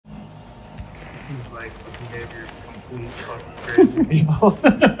is like the behavior of complete fucking crazy people.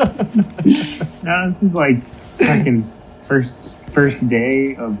 No, this is like fucking first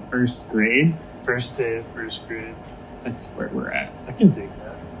day of first grade. First day of first grade. That's where we're at. I can take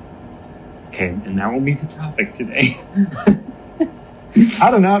that. Okay, and that will be the topic today.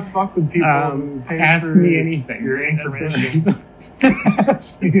 I do not fuck with people who pay ask for me anything. your That's what information.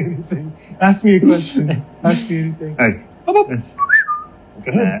 Ask me anything. Ask me a question. Ask me anything. Okay, that's Go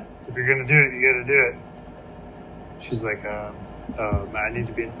ahead. that. If you're gonna do it, you gotta do it. She's like, I need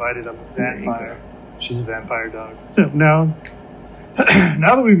to be invited. I'm a vampire. She's a vampire dog. So no,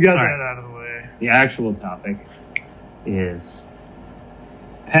 Now that we've got All that right. out of the way, the actual topic is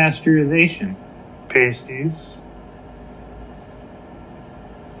pasteurization. pasties,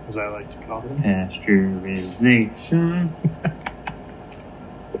 as I like to call them. Pasteurization.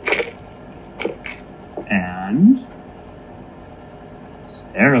 And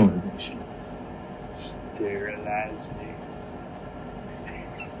sterilization. Sterilize me.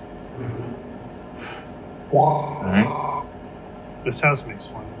 Alright. This house makes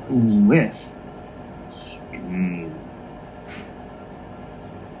fun noises. With steam.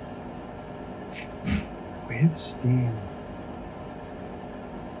 With steam.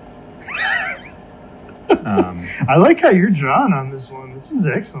 I like how you're drawn on this one. This is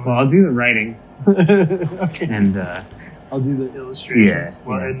excellent. Well, I'll do the writing Okay. and I'll do the illustrations. Yeah,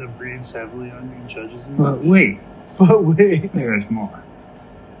 Well, yeah. and the breeds heavily on you and judges you. but wait, But wait. there's more.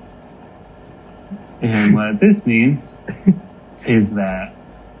 And what this means is that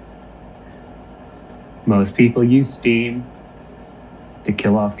most people use steam to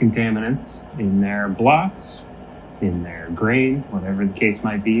kill off contaminants in their blocks, in their grain, whatever the case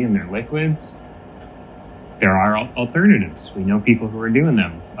might be, in their liquids. There are alternatives. We know people who are doing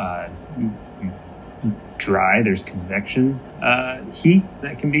them. Dry, there's convection heat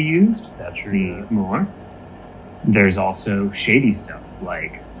that can be used. That's the more. There's also shady stuff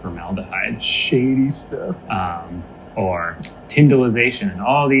like formaldehyde. Shady stuff. Or tyndallization, and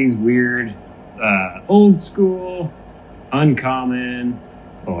all these weird, old school, uncommon,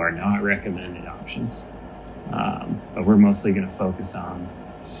 or not recommended options. But we're mostly going to focus on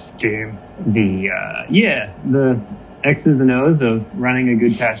Steam. the X's and O's of running a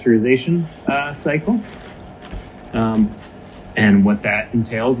good pasteurization cycle, and what that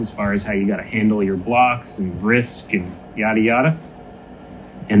entails as far as how you got to handle your blocks and risk and yada yada.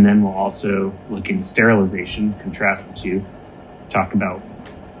 And then we'll also look into sterilization, contrast the two, talk about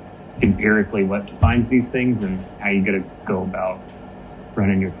empirically what defines these things and how you got to go about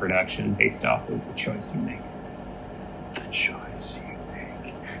running your production based off of the choice you make. The choice you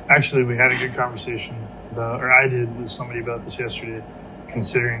make. Actually, we had a good conversation about, or I did with somebody about this yesterday,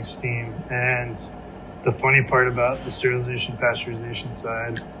 considering steam. And the funny part about the sterilization, pasteurization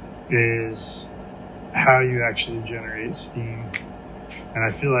side is how you actually generate steam. And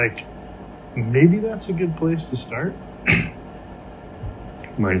I feel like maybe that's a good place to start.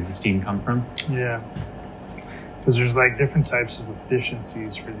 Where does the steam come from? Yeah. Because there's like different types of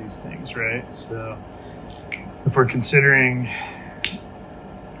efficiencies for these things, right? So if we're considering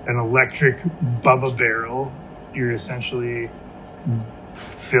an electric Bubba barrel, you're essentially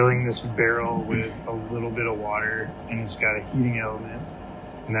filling this barrel with a little bit of water, and it's got a heating element.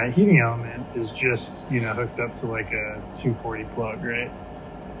 And that heating element is just, hooked up to like a 240 plug, right?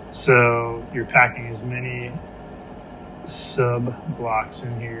 So you're packing as many sub blocks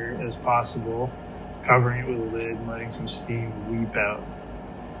in here as possible, covering it with a lid and letting some steam weep out.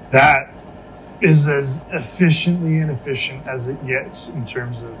 That is as efficiently inefficient as it gets in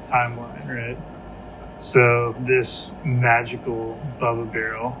terms of timeline, right? So this magical Bubba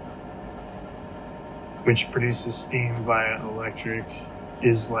barrel, which produces steam via electric,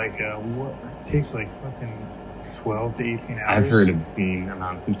 is like it takes like fucking 12 to 18 hours. I've heard obscene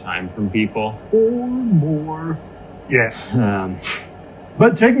amounts of time from people. Or more. Yeah. Um,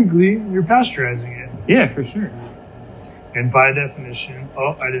 But technically, you're pasteurizing it. yeah, for sure. And by definition,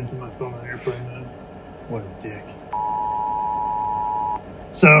 I didn't put my phone on airplane mode. What a dick.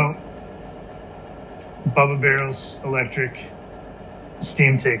 So, Bubba barrels, electric,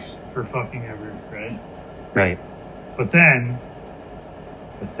 steam takes for fucking ever, right? Right. But then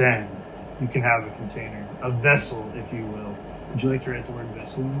you can have a container, a vessel, if you will. Would you like to write the word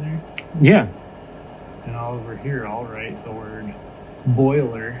vessel in there? Yeah. And all over here, I'll write the word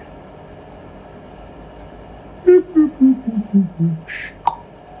boiler.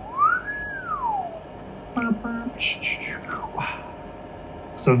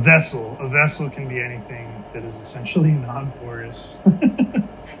 So vessel. A vessel can be anything that is essentially non-porous.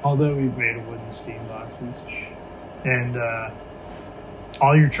 Although we've made wooden steam boxes. And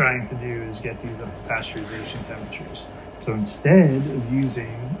all you're trying to do is get these up to pasteurization temperatures. So instead of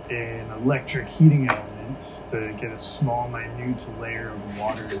using an electric heating element to get a small, minute layer of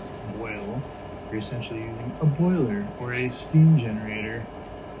water to boil, you're essentially using a boiler or a steam generator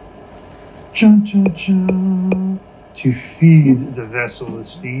to feed the vessel with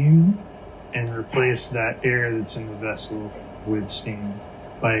steam and replace that air that's in the vessel with steam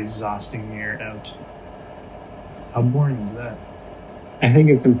by exhausting the air out. How boring is that? I think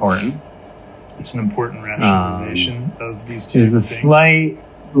it's important. It's an important rationalization of these two There's a things. slight,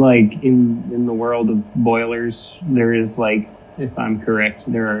 like, in the world of boilers, there is, like, if I'm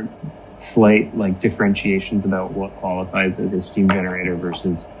correct, there are slight, like, differentiations about what qualifies as a steam generator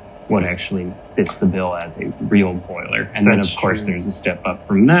versus what actually fits the bill as a real boiler. And then, of course, there's a step up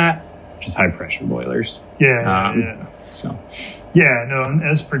from that, which is high-pressure boilers. Yeah. So. Yeah, no, and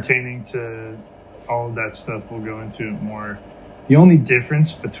as pertaining to all of that stuff, we'll go into it more. The only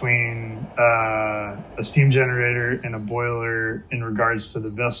difference between a steam generator and a boiler in regards to the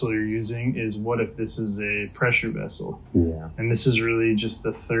vessel you're using is what if this is a pressure vessel? Yeah. And this is really just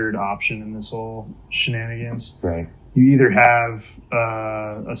the third option in this whole shenanigans. Right. You either have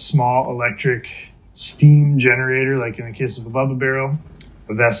a small electric steam generator, like in the case of a Bubba barrel,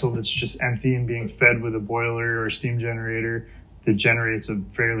 a vessel that's just empty and being fed with a boiler or a steam generator that generates a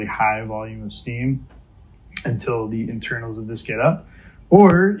fairly high volume of steam until the internals of this get up,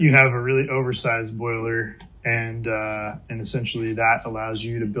 or you have a really oversized boiler, and essentially that allows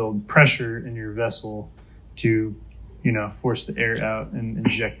you to build pressure in your vessel to, force the air out and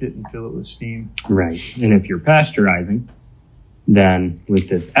inject it and fill it with steam. Right. And if you're pasteurizing, then with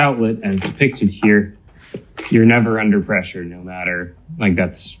this outlet as depicted here, you're never under pressure, no matter, like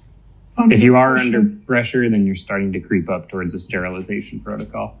that's, if you are under pressure, then you're starting to creep up towards a sterilization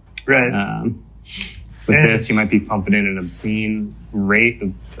protocol. Right. With this, you might be pumping in an obscene rate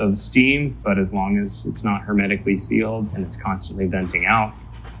of steam, but as long as it's not hermetically sealed and it's constantly venting out,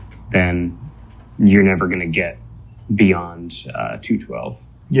 then you're never going to get beyond 212.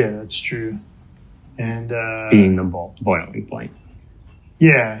 Yeah, that's true. And being the boiling point.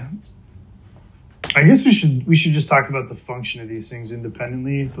 Yeah. I guess we should just talk about the function of these things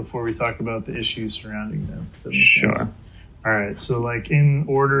independently before we talk about the issues surrounding them. Does that make sense? All right. So, like, in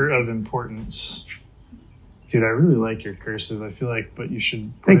order of importance, dude, I really like your cursive. I feel like, but you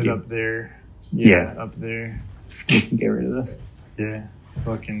should put it up there. Yeah, up there. We can get rid of this. Yeah,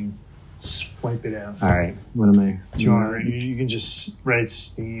 fucking swipe it out. All right. What am I? Do you want to write? You can just write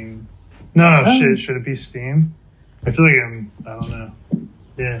steam. No. Should it be steam? I feel like I don't know.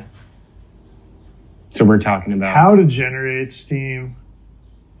 Yeah. So we're talking about how to generate steam.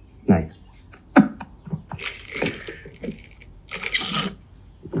 Nice. I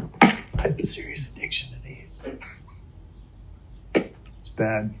have a serious addiction to these. It's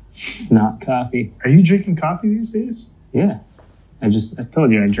bad. It's not coffee. Are you drinking coffee these days? Yeah. I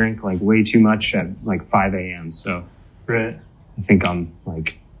told you I drink like way too much at like 5 a.m. So right. I think I'm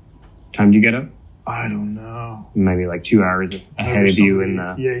like, time do you get up? I don't know. Maybe like 2 hours ahead of you in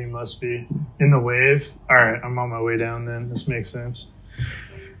the... Yeah, you must be. In the wave. All right, I'm on my way down then. This makes sense.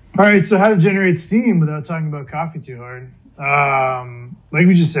 All right, so how to generate steam without talking about coffee too hard. Like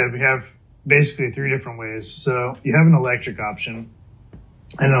we just said, we have basically 3 different ways. So you have an electric option.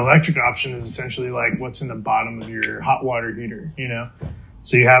 And an electric option is essentially like what's in the bottom of your hot water heater,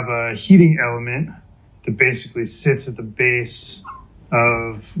 So you have a heating element that basically sits at the base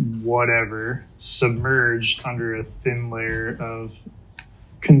of whatever, submerged under a thin layer of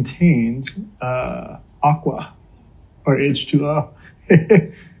contained aqua or H2O.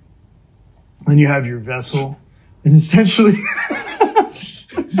 Then you have your vessel, and essentially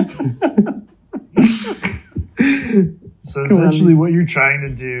what you're trying to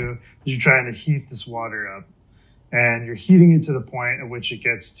do is you're trying to heat this water up, and you're heating it to the point at which it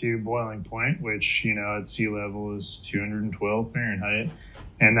gets to boiling point, which, at sea level is 212 Fahrenheit,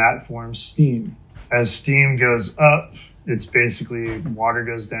 and that forms steam. As steam goes up, it's basically water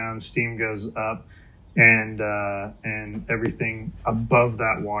goes down, steam goes up, and everything above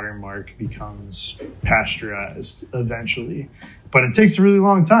that water mark becomes pasteurized eventually. But it takes a really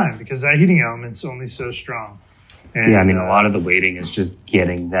long time because that heating element's only so strong. And, a lot of the waiting is just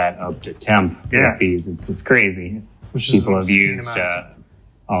getting that up to temp with these. It's crazy. People have used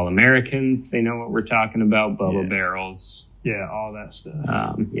All Americans. They know what we're talking about. Bubba barrels. Yeah, all that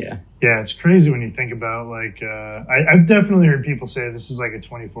stuff. Yeah, it's crazy when you think about, like, I've definitely heard people say this is like a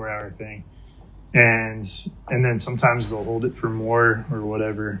 24-hour thing. And then sometimes they'll hold it for more or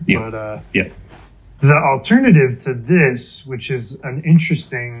whatever. Yeah. But The alternative to this, which is an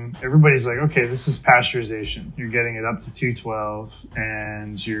interesting, everybody's like, okay, this is pasteurization. You're getting it up to 212,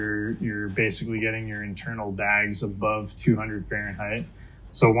 and you're basically getting your internal bags above 200 Fahrenheit.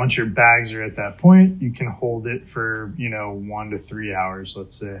 So once your bags are at that point, you can hold it for 1 to 3 hours,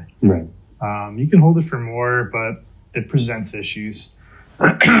 let's say. Right. You can hold it for more, but it presents issues. So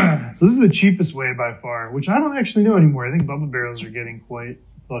this is the cheapest way by far, which I don't actually know anymore. I think Bubba barrels are getting quite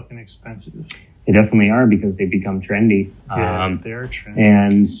fucking expensive. They definitely are, because they become trendy. Yeah, they are trendy.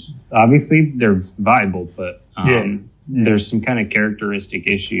 And obviously they're viable, but there's some kind of characteristic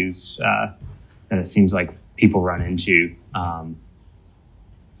issues that it seems like people run into. I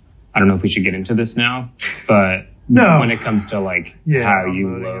don't know if we should get into this now, but when it comes to how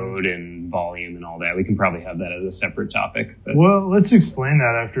you load and volume and all that, we can probably have that as a separate topic. But. Well, let's explain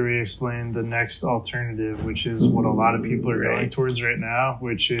that after we explain the next alternative, which is what a lot of people are going towards right now,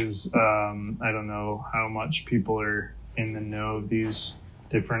 which is, I don't know how much people are in the know of these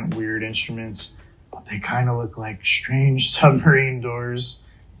different weird instruments, but they kind of look like strange submarine doors,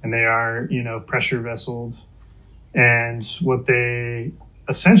 and they are, pressure vesseled. And what they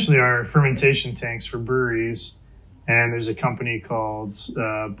essentially are fermentation tanks for breweries. And there's a company called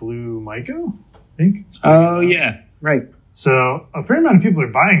Blue Myco, I think. It's yeah, right. So a fair amount of people are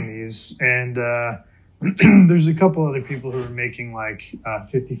buying these, and there's a couple other people who are making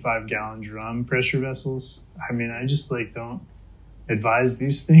 55-gallon drum pressure vessels. I mean, I just don't advise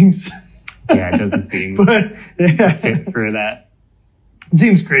these things. Yeah, it doesn't seem fit for that. It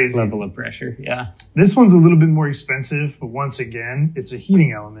seems crazy. Level of pressure, yeah. This one's a little bit more expensive, but once again, it's a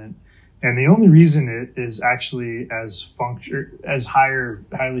heating element. And the only reason it is actually as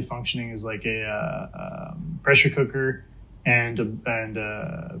highly functioning as a pressure cooker and a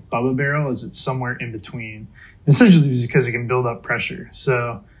Bubba barrel is it's somewhere in between. Essentially, it's because it can build up pressure.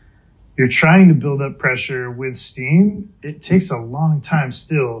 So you're trying to build up pressure with steam. It takes a long time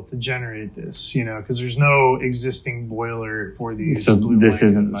still to generate this, because there's no existing boiler for these. So this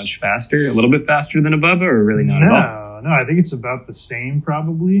isn't much faster, a little bit faster than a Bubba, or really not at all? No, I think it's about the same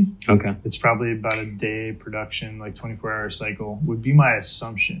probably. Okay. It's probably about a day production, 24-hour cycle would be my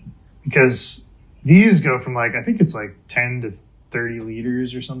assumption. Because these go from I think it's 10 to 30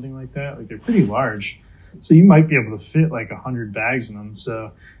 liters or something like that. They're pretty large. So you might be able to fit 100 bags in them.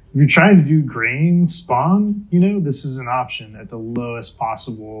 So if you're trying to do grain spawn, this is an option at the lowest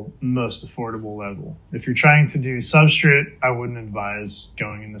possible, most affordable level. If you're trying to do substrate, I wouldn't advise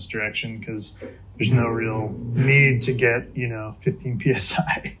going in this direction because there's no real need to get, 15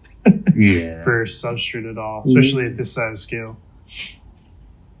 PSI for substrate at all, especially at this size scale.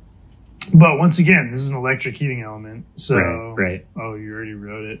 But once again, this is an electric heating element. So, right. Oh, you already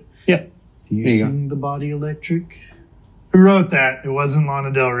wrote it. Yeah. Do you sing the body electric? Who wrote that? It wasn't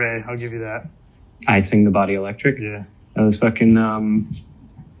Lana Del Rey. I'll give you that. I Sing the Body Electric? Yeah. That was fucking,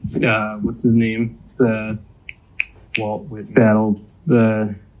 what's his name? The Walt Whitman.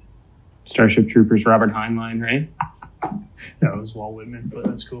 the Starship Troopers Robert Heinlein, right? No, it was Walt Whitman, but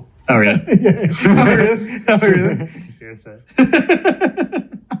that's cool. Oh, really? Oh, really? Oh, really? Yes,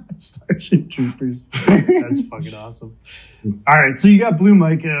 Starship Troopers. That's fucking awesome. All right, so you got Blue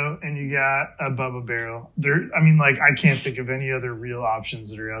Myco and you got a Bubba barrel. I can't think of any other real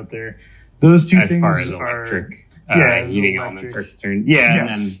options that are out there. Those two things as far as electric heating elements are concerned. Yeah.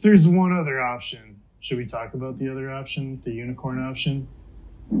 Yes, there's one other option. Should we talk about the other option, the unicorn option?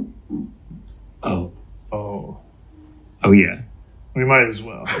 Oh, yeah. We might as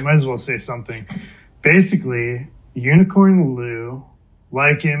well. We might as well say something. Basically, Unicorn Lou,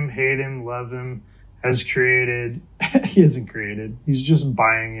 like him, hate him, love him, has created, he hasn't created, he's just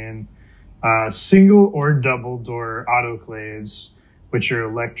buying in single or double door autoclaves, which are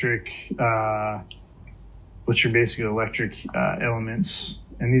basically electric elements.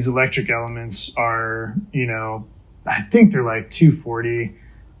 And these electric elements are, I think they're 240, and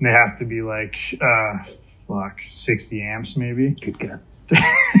they have to be 60 amps maybe. Good God.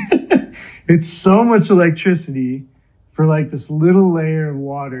 It's so much electricity for this little layer of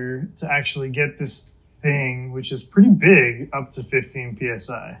water to actually get this thing, which is pretty big, up to 15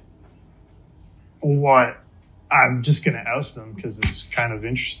 PSI. I'm just going to oust them because it's kind of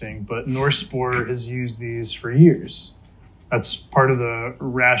interesting, but Norspor has used these for years. That's part of the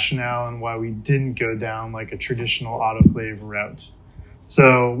rationale and why we didn't go down a traditional autoclave route.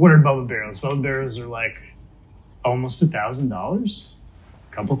 So what are Bubba barrels? Bubba barrels are almost $1,000,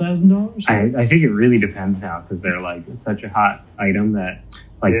 a couple $1,000. I think it really depends now because they're such a hot item that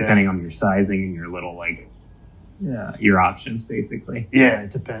depending on your sizing and your little your options basically. Yeah, it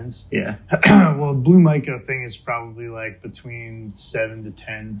depends. Yeah. Well, Blue Myco thing is probably between 7 to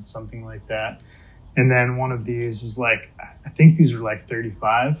 10, something like that. And then one of these is like, I think these are like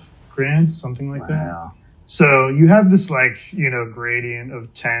 35 grand, something like that. So you have this like, you know, gradient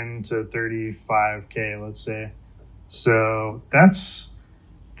of 10 to 35K, let's say. So this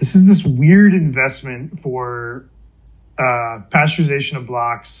is this weird investment for pasteurization of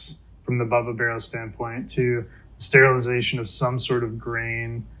blocks from the Bubba barrel standpoint to sterilization of some sort of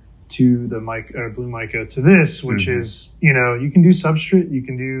grain to the blue mica to this, which is, you know, you can do substrate, you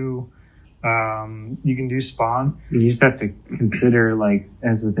can do spawn. You just have to consider, like,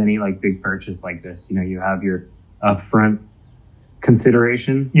 as with any like big purchase like this, you know, you have your upfront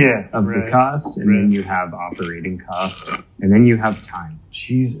consideration of the cost, and then you have operating cost, and then you have time.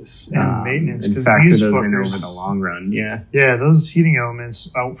 Jesus, and maintenance, because these those fuckers, in over the long run. Yeah, those heating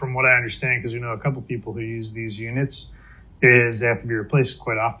elements, from what I understand, because we know a couple people who use these units, is they have to be replaced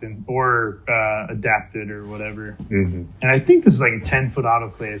quite often or adapted or whatever. And I think this is like a 10-foot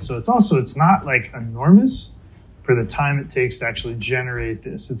autoclave, so it's not like enormous for the time it takes to actually generate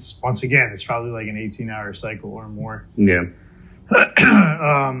this. It's probably like an 18-hour cycle or more. Yeah.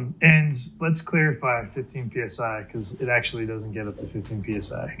 And let's clarify 15 psi, because it actually doesn't get up to 15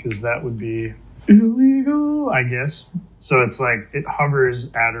 psi, because that would be illegal, I guess. So it's like it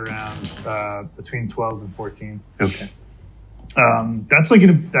hovers at around between 12 and 14. Okay. That's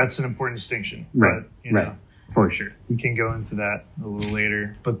an important distinction, right? But, you know, for sure, we can go into that a little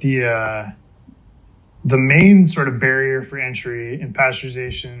later. But the main sort of barrier for entry in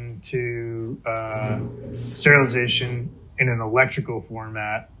pasteurization to sterilization in an electrical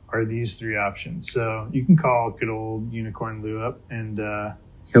format are these three options. So you can call good old Unicorn Lou up, and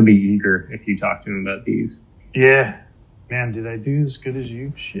he'll be eager if you talk to him about these. Yeah, man, did I do as good as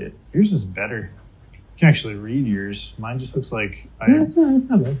you? Shit, yours is better. You can actually read yours. Mine just looks like it's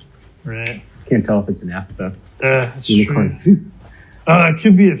not bad. Right. Can't tell if it's an F though. That's Unicorn true. It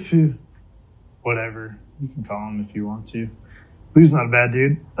could be a foo. Whatever. You can call him if you want to. Lou's not a bad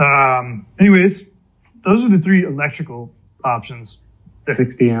dude. Anyways, those are the three electrical options.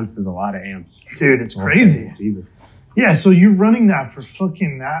 60 amps is a lot of amps. Dude, it's crazy. Jesus. Yeah, so you're running that for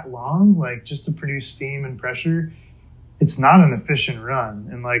fucking that long, like just to produce steam and pressure. It's not an efficient run.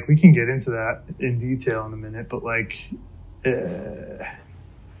 And like, we can get into that in detail in a minute, but like, your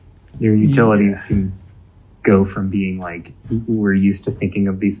utilities can go from being like, we're used to thinking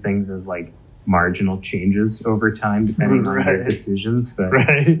of these things as like marginal changes over time, depending on your decisions. But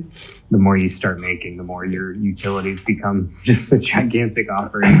the more you start making, the more your utilities become just a gigantic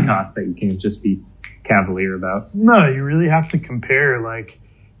operating cost that you can't just be cavalier about. No, you really have to compare like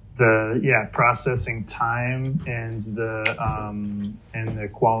the processing time and the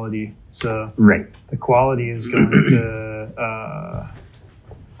quality. So the quality is going to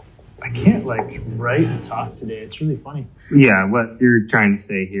I can't like write and talk today. It's really funny. Yeah, what you're trying to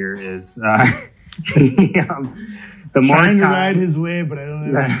say here is the more trying to time, ride his way, but I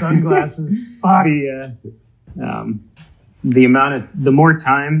don't have sunglasses. Fuck. The more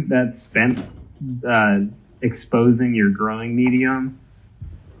time that's spent exposing your growing medium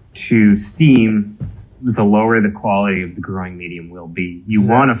to steam, the lower the quality of the growing medium will be. You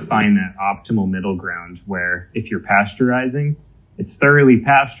want to find that optimal middle ground where if you're pasteurizing, it's thoroughly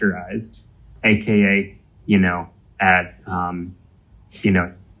pasteurized, aka, at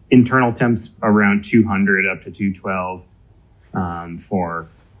internal temps around 200 up to 212 for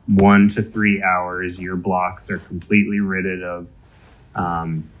 1 to 3 hours. Your blocks are completely rid of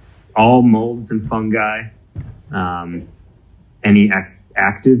all molds and fungi, any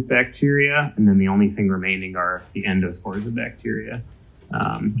active bacteria, and then the only thing remaining are the endospores of bacteria.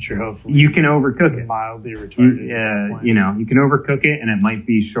 Which are hopefully you can overcook it. Mildly retarded. You can overcook it, and it might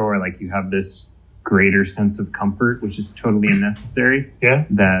be like you have this greater sense of comfort, which is totally unnecessary. Yeah.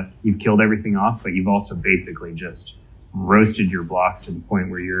 That you've killed everything off, but you've also basically just roasted your blocks to the point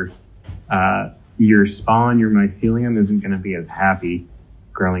where your spawn, your mycelium isn't going to be as happy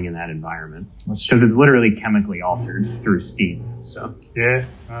growing in that environment because it's literally chemically altered through steam. So yeah,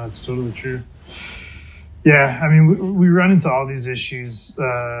 that's totally true. Yeah, I mean, we run into all these issues,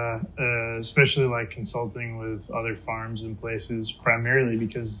 especially like consulting with other farms and places, primarily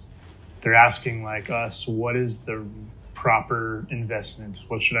because they're asking like us, what is the proper investment?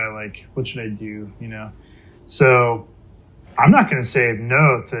 What should I do? So I'm not going to say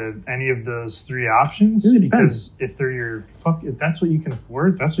no to any of those three options because if that's what you can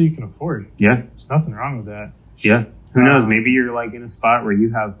afford, that's what you can afford. Yeah. There's nothing wrong with that. Yeah. Who knows? Maybe you're like in a spot where you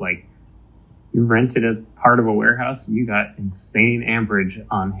have like, you rented a part of a warehouse and you got insane amperage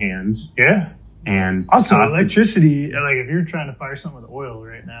on hand. Yeah. And also electricity, like if you're trying to fire something with oil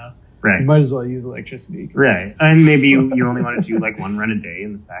right now, you might as well use electricity. Right. And maybe you only want to do like one run a day,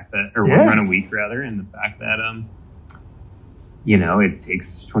 and the fact that, or one run a week rather, and the fact that, you know, it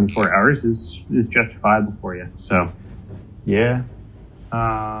takes 24 hours is justifiable for you. So, yeah.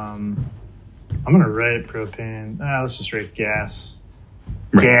 I'm going to write propane. Let's just write gas.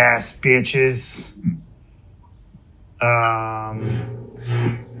 Right. Gas, bitches.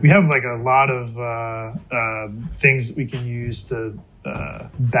 We have like a lot of things that we can use to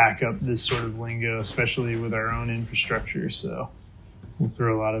back up this sort of lingo, especially with our own infrastructure. So we'll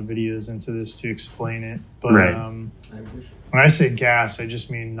throw a lot of videos into this to explain it. But when I say gas, I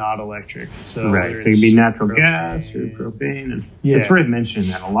just mean not electric. So so it could be natural gas or propane. And it's worth mentioning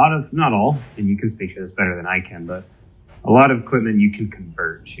that a lot of, not all, and you can speak to this better than I can, but a lot of equipment you can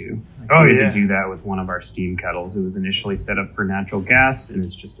convert to. I had to do that with one of our steam kettles. It was initially set up for natural gas, and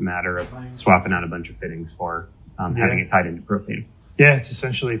it's just a matter of swapping out a bunch of fittings for having it tied into propane. Yeah, it's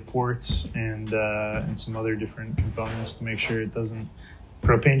essentially ports and some other different components to make sure it doesn't.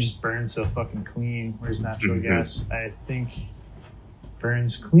 Propane just burns so fucking clean, whereas natural gas, I think,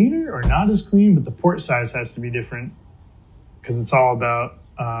 burns cleaner or not as clean, but the port size has to be different because it's all about,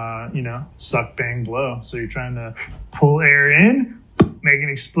 suck, bang, blow. So you're trying to pull air in, make an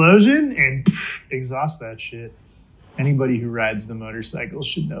explosion, and exhaust that shit. Anybody who rides the motorcycle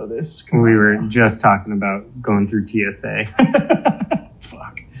should know this. We were just talking about going through TSA.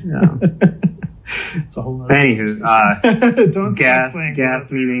 Fuck. Yeah. It's a whole other Anywho, gas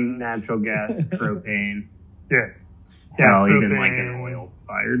meaning natural gas, propane. Yeah, even like an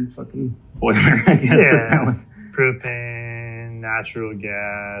oil-fired fucking boiler, I guess. Yeah, that was propane, natural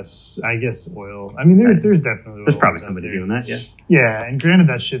gas, I guess oil. I mean, there's definitely there's probably somebody doing that, Yeah, and granted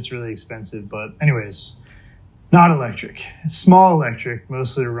that shit's really expensive, but anyways, not electric. Small electric,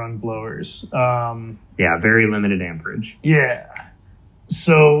 mostly run blowers. Very limited amperage. Yeah.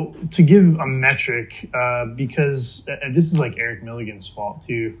 So to give a metric, because this is like Eric Milligan's fault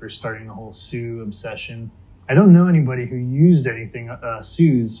too for starting the whole Sioux obsession. I don't know anybody who used anything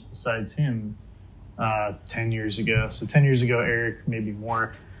Sioux's besides him 10 years ago. So 10 years ago, Eric, maybe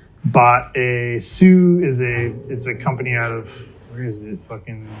more, bought a Sioux. It's a company out of, where is it?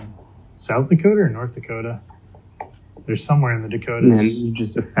 Fucking South Dakota or North Dakota? There's somewhere in the Dakotas. Man, you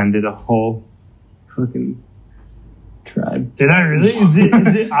just offended a whole fucking tribe. Did I really? Is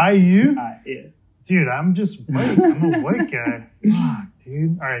it IU? Yeah. Dude, I'm just white. I'm a white guy. Fuck,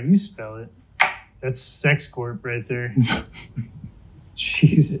 dude. All right, you spell it. That's Sex Corp right there.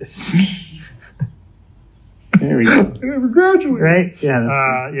 Jesus. There we go. I never graduated. Right?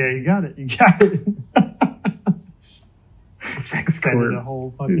 Yeah. Yeah, you got it. You got it. Sex Corp. A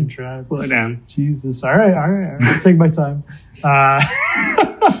whole fucking tribe. Slow down. Jesus. All right. I'll take my time.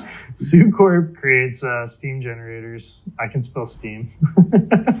 Sioux Corp creates steam generators. I can spell steam.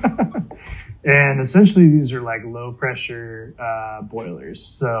 And essentially these are like low pressure boilers.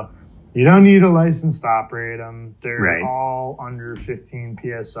 So you don't need a license to operate them. They're all under 15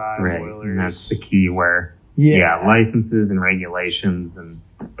 PSI boilers. And that's the key where, licenses and regulations and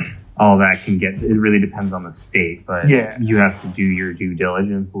all that can get, it really depends on the state, but you have to do your due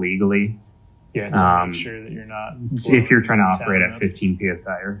diligence legally. Yeah, to make sure that you're not... If you're trying to operate at 15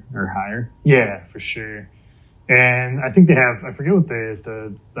 PSI or higher. Yeah, for sure. And I think they have, I forget what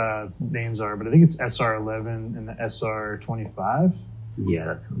the names are, but I think it's SR11 and the SR25. Yeah,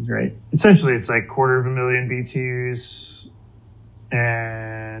 that sounds right. Essentially, it's like 250,000 BTUs,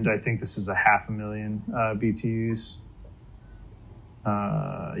 and I think this is 500,000 BTUs.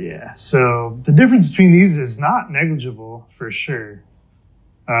 So the difference between these is not negligible for sure.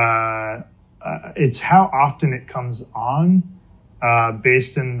 It's how often it comes on,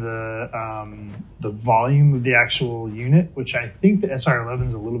 based in the volume of the actual unit, which I think the SR11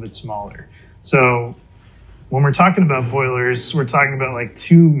 is a little bit smaller. So when we're talking about boilers, we're talking about like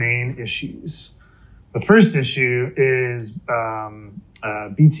two main issues. The first issue is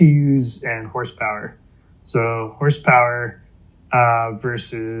BTUs and horsepower. So horsepower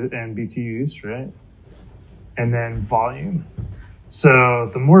versus and BTUs, right? And then volume. So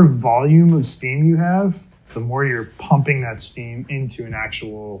the more volume of steam you have, the more you're pumping that steam into an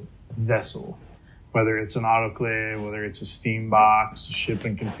actual vessel, whether it's an autoclave, whether it's a steam box, a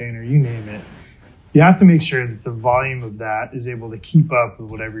shipping container, you name it. You have to make sure that the volume of that is able to keep up with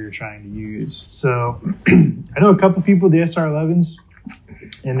whatever you're trying to use. So I know a couple people with the SR11s,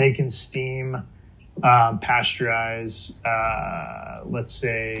 and they can steam, pasteurize, let's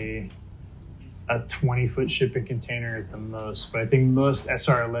say, a 20-foot shipping container at the most. But I think most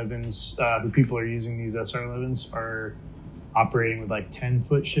SR11s, the people are using these SR11s are operating with like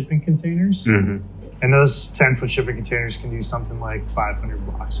 10-foot shipping containers. Mm-hmm. And those 10-foot shipping containers can do something like 500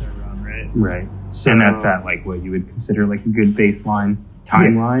 blocks in a run, right? Right. So, and that's at like what you would consider like a good baseline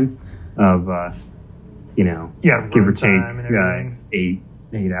timeline of, give or take 8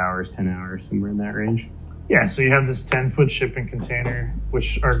 hours, 10 hours, somewhere in that range. Yeah, so you have this 10-foot shipping container,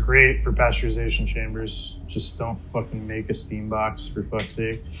 which are great for pasteurization chambers. Just don't fucking make a steam box, for fuck's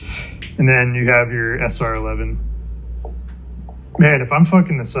sake. And then you have your SR11. Man, if I'm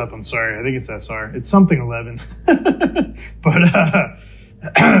fucking this up, I'm sorry. I think it's SR. It's something 11.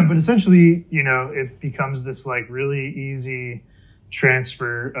 But essentially, it becomes this like really easy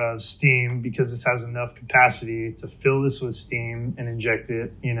transfer of steam because this has enough capacity to fill this with steam and inject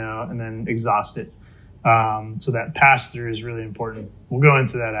it, and then exhaust it. So that pass through is really important. We'll go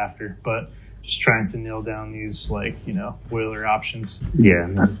into that after, but just trying to nail down these boiler options. Yeah,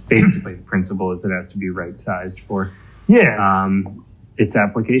 and that's basically the principle is it has to be right sized for its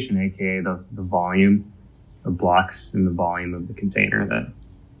application, aka the volume of blocks and the volume of the container that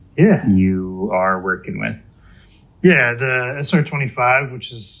you are working with. Yeah, the SR25,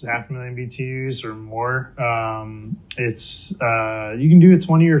 which is 500,000 BTUs or more, it's you can do a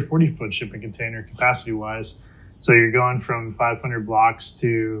 20 or 40-foot shipping container capacity-wise. So you're going from 500 blocks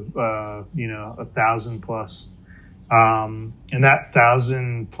to 1,000 plus, and that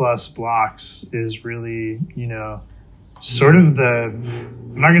 1,000 plus blocks is really sort of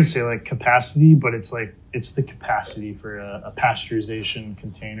I'm not going to say like capacity, but it's the capacity for a pasteurization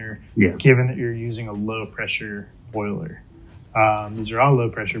container, given that you're using a low pressure boiler. These are all low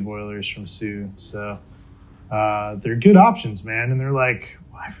pressure boilers from Sioux. So they're good options, man. And they're like,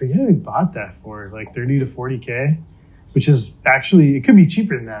 I forget what we bought that for, like 30 to 40K, which is actually, it could be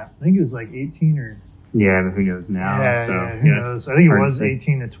cheaper than that. I think it was like 18 or. Yeah, but who knows now? Who knows? I think it was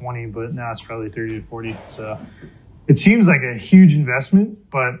 18 to 20, but now it's probably 30 to 40. So it seems like a huge investment,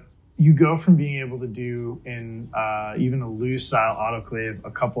 but you go from being able to do in even a loose style autoclave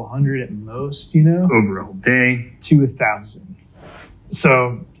a couple hundred at most, over a whole day, to 1,000.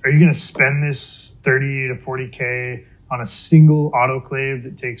 So are you going to spend this 30 to 40K on a single autoclave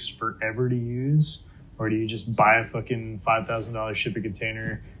that takes forever to use? Or do you just buy a fucking $5,000 shipping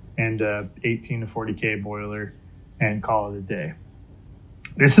container and a 18 to 40K boiler and call it a day?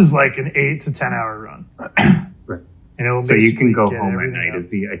 This is like an 8 to 10 hour run. Right. And it'll so you can go home at night is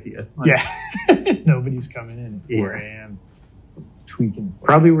the idea. Nobody's coming in at 4 a.m. tweaking.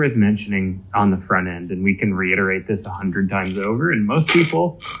 Probably worth mentioning on the front end, and we can reiterate this 100 times over, and most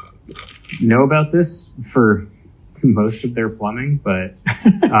people know about this for most of their plumbing, but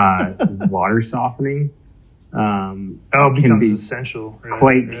water softening becomes can be essential.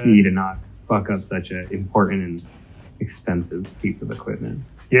 Quite key to not fuck up such an important and expensive piece of equipment.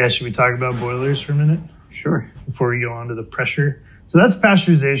 Yeah, should we talk about boilers for a minute? Sure. Before we go on to the pressure. So that's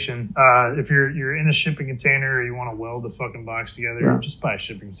pasteurization. If you're in a shipping container or you want to weld the fucking box together, just buy a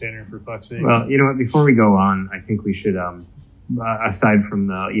shipping container for fuck's sake. Well, you know what? Before we go on, I think we should, aside from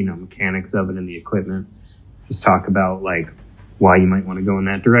the mechanics of it and the equipment, just talk about like why you might want to go in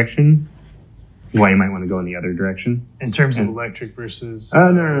that direction, why you might want to go in the other direction. In terms of electric versus...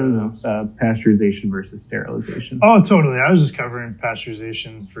 No. Pasteurization versus sterilization. Oh, totally. I was just covering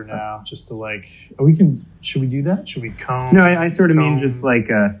pasteurization for now, just to should we do that? Should we comb? No, I sort of mean just like...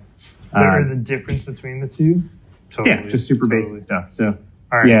 the difference between the two? Totally. Yeah, just super basic stuff. So,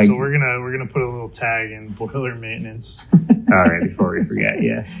 all right, so we're gonna put a little tag in boiler maintenance. All right, before we forget,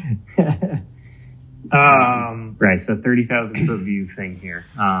 right, so 30,000 foot view thing here.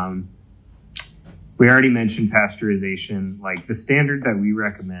 We already mentioned pasteurization. Like the standard that we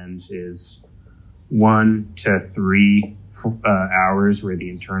recommend is 1 to 3 hours where the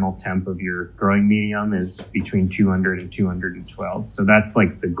internal temp of your growing medium is between 200 and 212. So that's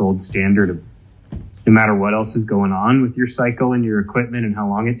like the gold standard of no matter what else is going on with your cycle and your equipment and how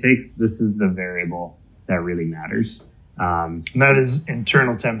long it takes, this is the variable that really matters. And that is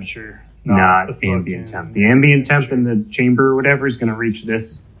internal temperature, not ambient temp. The ambient temp in the chamber or whatever is going to reach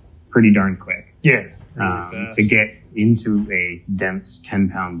this pretty darn quick. Yeah. Really to get into a dense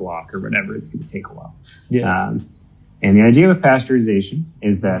 10-pound block or whatever, it's going to take a while. Yeah. And the idea with pasteurization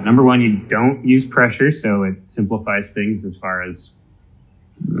is that, number one, you don't use pressure, so it simplifies things as far as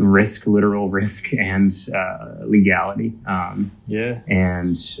literal risk, and legality.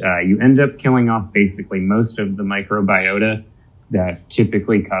 And you end up killing off basically most of the microbiota that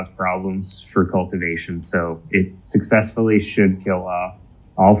typically cause problems for cultivation. So it successfully should kill off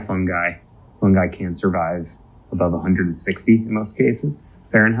all fungi. Fungi can survive above 160 in most cases,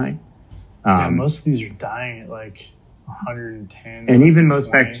 Fahrenheit. Most of these are dying at like 110. And even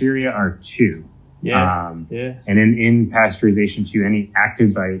most bacteria are 2. Yeah. And in pasteurization too, any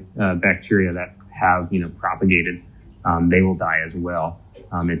active bacteria that have, propagated, they will die as well.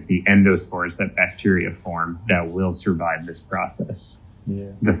 It's the endospores that bacteria form that will survive this process.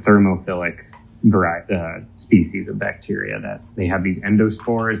 Yeah. The thermophilic species of bacteria, that they have these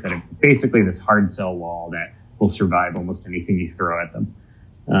endospores that are basically this hard cell wall that will survive almost anything you throw at them.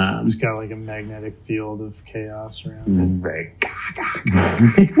 It's got like a magnetic field of chaos around it. Right.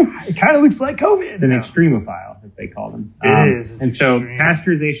 It kind of looks like COVID. It's an extremophile, as they call them. It is. And so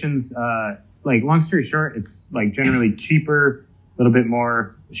pasteurization's, long story short, it's like generally cheaper, a little bit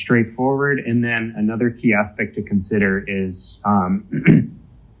more straightforward. And then another key aspect to consider is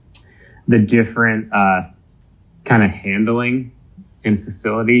the different kind of handling and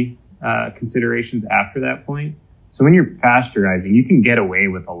facility considerations after that point. So when you're pasteurizing, you can get away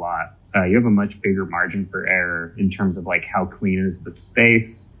with a lot. You have a much bigger margin for error in terms of like how clean is the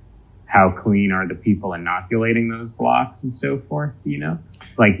space, how clean are the people inoculating those blocks and so forth,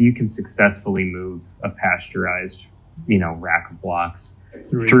 Like you can successfully move a pasteurized, rack of blocks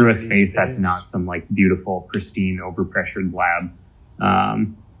through a space that's not some like beautiful, pristine, overpressured lab,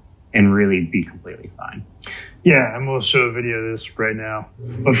 and really be completely fine. Yeah, and we'll show a video of this right now.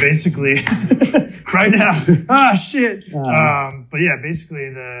 But basically, right now, shit. But yeah, basically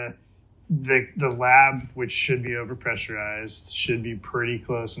the lab, which should be overpressurized, should be pretty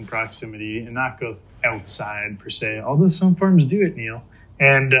close in proximity and not go outside per se. Although some farms do it, Neil.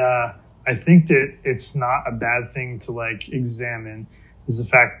 And I think that it's not a bad thing to like examine is the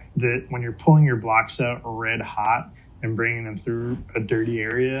fact that when you're pulling your blocks out red hot and bringing them through a dirty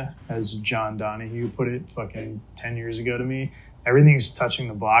area, as John Donahue put it fucking 10 years ago to me, everything's touching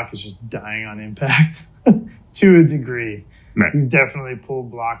the block is just dying on impact to a degree. Right. You definitely pull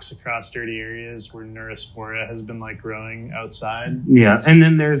blocks across dirty areas where Neurospora has been like growing outside. Yeah, and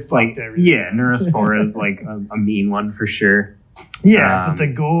then there's like, Neurospora is like a mean one for sure. Yeah, but the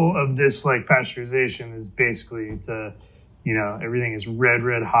goal of this like pasteurization is basically to, everything is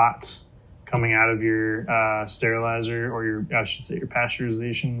red hot coming out of your sterilizer or your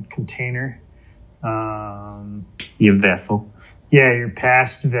pasteurization container. Your vessel. Yeah, your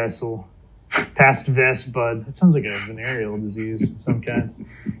past vessel. Past vest bud. That sounds like a venereal disease of some kind.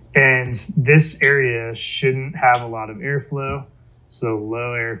 And this area shouldn't have a lot of airflow. So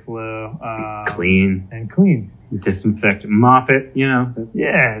low airflow. Clean. Disinfect it, mop it, Yeah,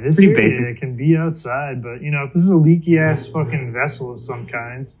 this pretty area basic. Can be outside, but if this is a leaky ass fucking vessel of some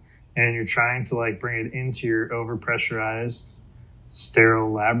kinds, and you're trying to like bring it into your overpressurized sterile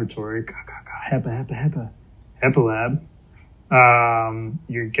laboratory, HEPA lab,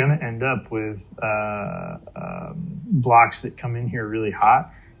 you're gonna end up with blocks that come in here really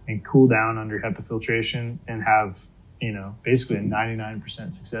hot and cool down under HEPA filtration and have basically a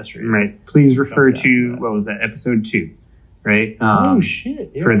 99% success rate. Right. Please refer to what was that, episode 2, right?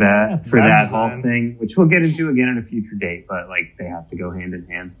 Shit! Yeah, for that whole design thing, which we'll get into again in a future date, but like they have to go hand in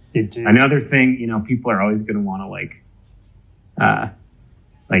hand. They do. Another thing, people are always going to want to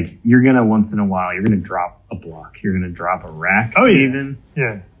like you're going to once in a while you're going to drop a block, you're going to drop a rack. Oh yeah. Even.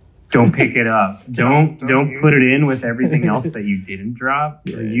 Yeah. Don't pick it up. don't put it in with everything else that you didn't drop.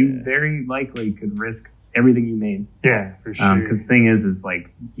 Yeah. You very likely could risk everything you made. Yeah, for sure. Because the thing is like,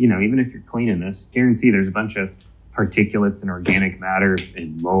 even if you're cleaning this, guarantee there's a bunch of particulates and organic matter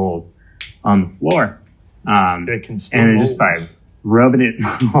and mold on the floor. It can still and mold. Just by rubbing it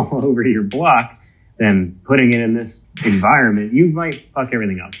all over your block, then putting it in this environment, you might fuck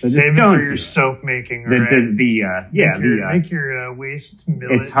everything up. So save just it don't for your soap making. Make your waste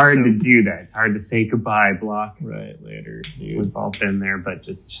millet. It's hard soap. to do that. It's hard to say goodbye, block. Right, later, dude. We've all been there, but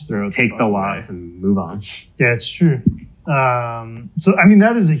just throw take the loss and move on. Yeah, it's true. So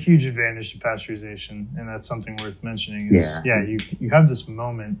that is a huge advantage to pasteurization, and that's something worth mentioning. You have this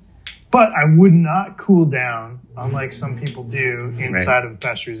moment, but I would not cool down, unlike some people do, inside of a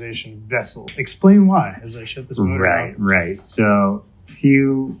pasteurization vessel. Explain why, as I shut this motor off. Right. So a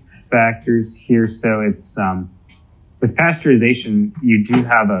few factors here. So it's with pasteurization, you do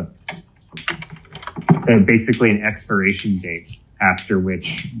have basically an expiration date after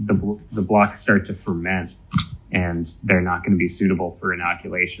which the blocks start to ferment, and they're not going to be suitable for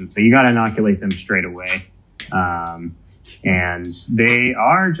inoculation. So you got to inoculate them straight away. And they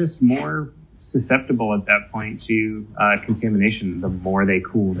are just more susceptible at that point to contamination the more they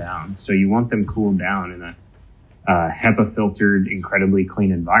cool down. So you want them cooled down in a HEPA filtered, incredibly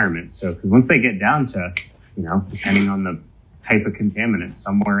clean environment. So because once they get down to, depending on the type of contaminant,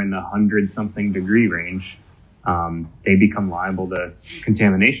 somewhere in the 100-something degree range, they become liable to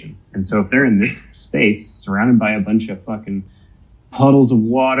contamination. And so if they're in this space surrounded by a bunch of fucking puddles of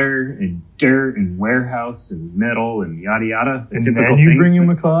water and dirt and warehouse and metal and yada yada. And then you bring them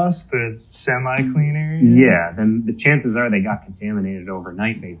across the semi-clean area? Yeah, then the chances are they got contaminated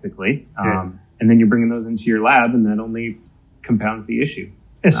overnight, basically. And then you're bringing those into your lab, and that only compounds the issue.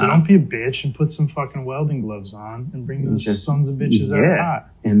 Yeah, so don't be a bitch and put some fucking welding gloves on and bring those sons of bitches out hot.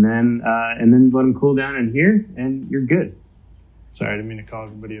 And then let them cool down in here, and you're good. Sorry, I didn't mean to call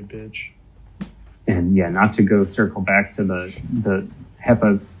everybody a bitch. And yeah, not to go circle back to the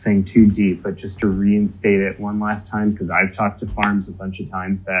HEPA thing too deep, but just to reinstate it one last time, because I've talked to farms a bunch of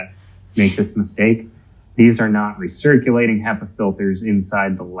times that make this mistake. These are not recirculating HEPA filters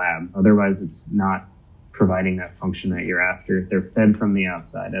inside the lab. Otherwise, it's not providing that function that you're after. They're fed from the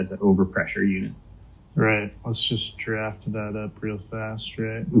outside as an overpressure unit. Right. Let's just draft that up real fast,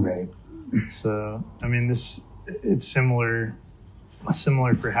 right? Right. So, I mean, it's similar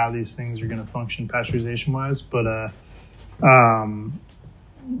for how these things are going to function pasteurization wise, but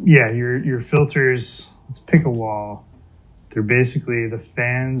yeah, your filters, let's pick a wall. They're basically, the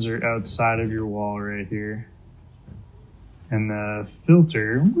fans are outside of your wall right here, and the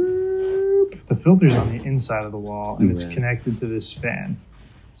filter's on the inside of the wall, and it's connected to this fan.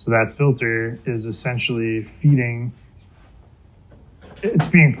 So that filter is essentially it's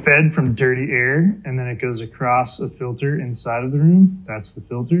being fed from dirty air, and then it goes across a filter inside of the room. That's the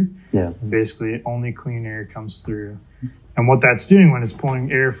filter. Yeah. And basically, only clean air comes through. And what that's doing when it's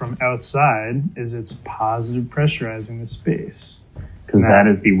pulling air from outside is it's positive pressurizing the space. Because that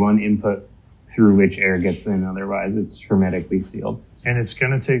is the one input through which air gets in. Otherwise, it's hermetically sealed. And it's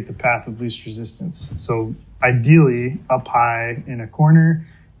going to take the path of least resistance. So ideally, up high in a corner,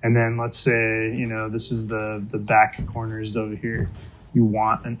 and then let's say, this is the back corners over here. You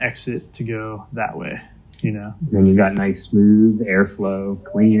want an exit to go that way, And then you got nice smooth airflow,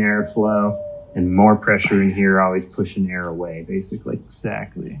 clean airflow, and more pressure in here, always pushing air away, basically.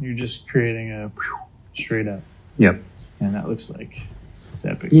 Exactly. You're just creating a straight up. Yep. And that looks like it's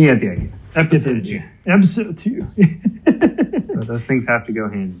epic. You get the idea. Episode 2. Episode 2. But those things have to go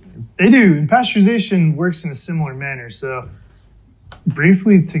hand in hand. They do. And pasteurization works in a similar manner. So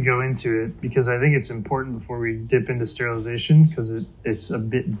briefly to go into it, because I think it's important before we dip into sterilization, because it's a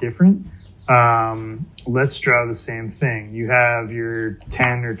bit different. Let's draw the same thing. You have your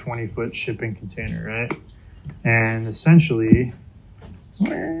 10 or 20 foot shipping container, right? And essentially,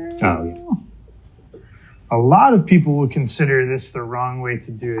 a lot of people will consider this the wrong way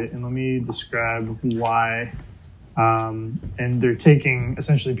to do it. And let me describe why. And they're taking,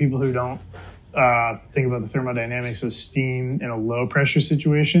 essentially, people who don't think about the thermodynamics of steam in a low pressure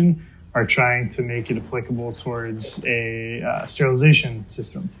situation are trying to make it applicable towards a sterilization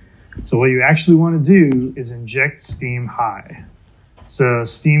system. So what you actually want to do is inject steam high. So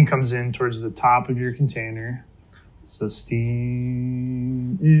steam comes in towards the top of your container. So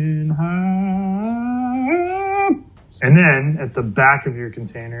steam in high. And then at the back of your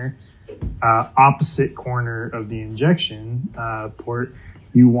container, opposite corner of the injection port,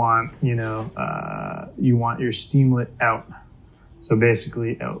 you want your steamlet out. So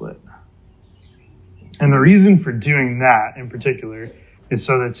basically outlet. And the reason for doing that in particular is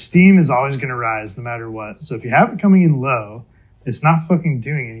so that steam is always going to rise no matter what. So if you have it coming in low, it's not fucking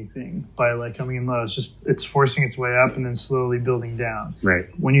doing anything by coming in low. It's forcing its way up and then slowly building down. Right.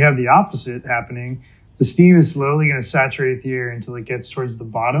 When you have the opposite happening, the steam is slowly going to saturate the air until it gets towards the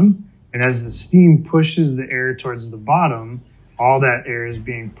bottom. And as the steam pushes the air towards the bottom, all that air is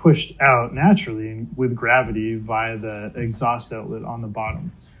being pushed out naturally with gravity via the exhaust outlet on the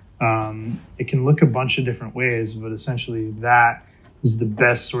bottom. It can look a bunch of different ways, but essentially that is the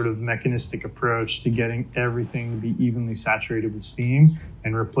best sort of mechanistic approach to getting everything to be evenly saturated with steam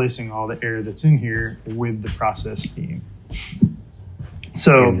and replacing all the air that's in here with the processed steam.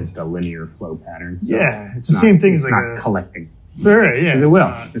 So and just a linear flow pattern. So yeah, it's the same thing as not collecting. Right, yeah. Because it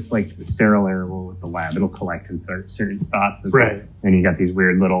will. Just like the sterile air will with the lab. It'll collect in certain spots. Right. And you got these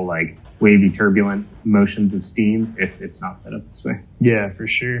weird little wavy turbulent motions of steam if it's not set up this way. Yeah, for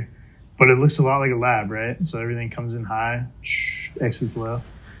sure. But it looks a lot like a lab, right? So everything comes in high, exits low.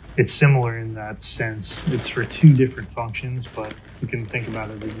 It's similar in that sense. It's for two different functions, but you can think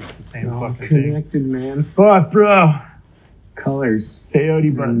about it as it's the same fucking thing. Connected, man. But, bro. Colors.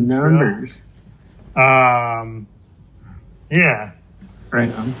 Peyote buttons, numbers. Bro. Yeah.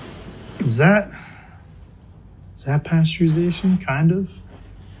 Right on. Is that pasteurization, kind of?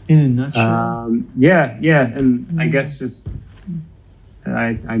 In a nutshell? Yeah. And I guess just...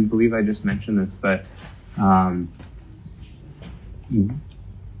 I believe I just mentioned this, but you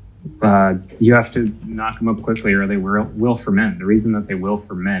have to knock them up quickly or they will ferment. The reason that they will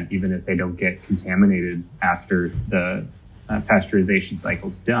ferment, even if they don't get contaminated after the pasteurization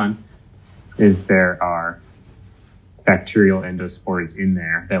cycles done is there are bacterial endospores in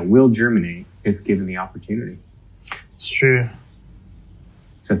there that will germinate if given the opportunity. It's true.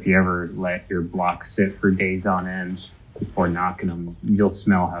 So if you ever let your blocks sit for days on end before knocking them, you'll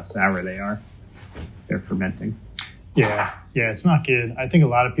smell how sour they are. They're fermenting. Yeah, it's not good. I think a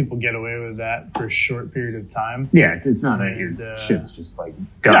lot of people get away with that for a short period of time. Yeah, it's not that your shit's just like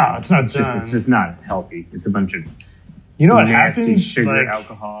done. No, it's not done. It's just not healthy. It's a bunch of what nasty happens? Sugar,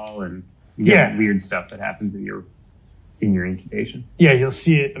 alcohol, and you get weird stuff that happens in your incubation. Yeah, you'll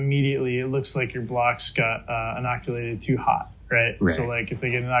see it immediately. It looks like your blocks got inoculated too hot, right? So like if they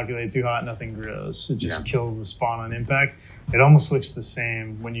get inoculated too hot, nothing grows. It just kills the spawn on impact. It almost looks the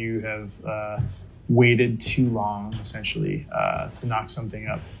same when you have waited too long, essentially, to knock something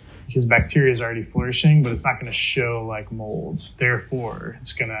up, because bacteria is already flourishing, but it's not going to show like mold. Therefore,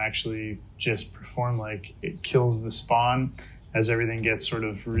 it's going to actually just perform like it kills the spawn as everything gets sort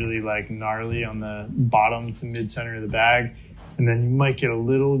of really like gnarly on the bottom to mid center of the bag. And then you might get a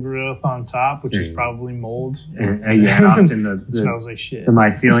little growth on top, which is probably mold. And often it smells like shit. The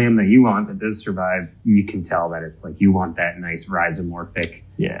mycelium that you want that does survive, you can tell that it's like you want that nice rhizomorphic,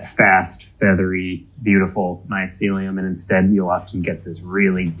 fast, feathery, beautiful mycelium. And instead, you'll often get this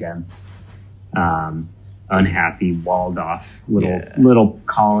really dense, unhappy, walled off little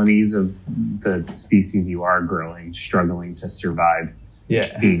colonies of the species you are growing, struggling to survive,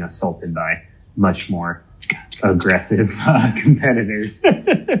 being assaulted by much more aggressive competitors.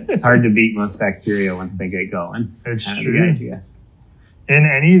 It's hard to beat most bacteria once they get going. It's true. The idea. In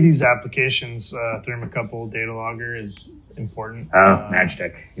any of these applications, thermocouple data logger is important. Oh,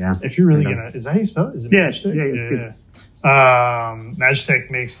 Magitech, If you're really gonna, is that how you spell it? Is it Magitech? Yeah, it's good. Magitech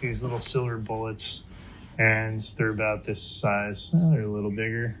makes these little silver bullets, and they're about this size. They're a little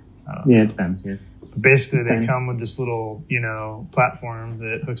bigger. It depends. Yeah. But basically, they come with this little, platform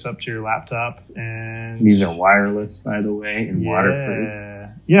that hooks up to your laptop, and these are wireless, by the way, and waterproof.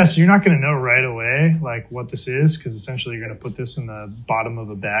 Yeah, so you're not going to know right away like what this is, because essentially you're going to put this in the bottom of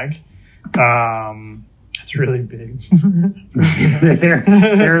a bag. It's really big.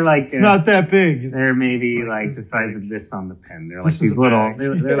 they're like it's not that big. They're maybe like the size of this on the pen. They're like these little.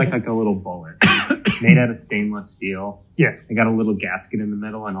 They're like a little bullet made out of stainless steel. Yeah, they got a little gasket in the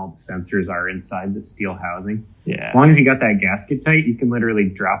middle, and all the sensors are inside the steel housing. Yeah, as long as you got that gasket tight, you can literally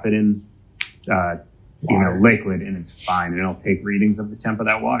drop it in, liquid, and it's fine. And it'll take readings of the temp of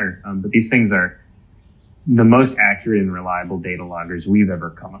that water. But these things are the most accurate and reliable data loggers we've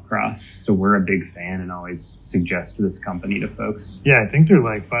ever come across. So we're a big fan and always suggest this company to folks. Yeah, I think they're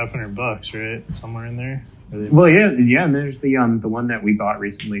like $500, right? Somewhere in there. Well, yeah. And there's the one that we bought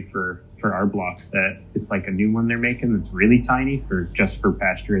recently for our blocks that it's like a new one they're making that's really tiny just for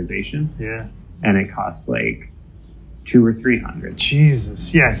pasteurization. Yeah. And it costs like $200 or $300.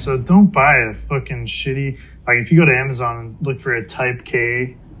 Jesus. Yeah. So don't buy a fucking shitty, like if you go to Amazon and look for a Type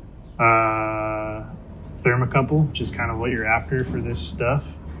K, thermocouple, which is kind of what you're after for this stuff,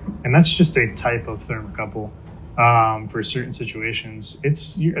 and that's just a type of thermocouple for certain situations. A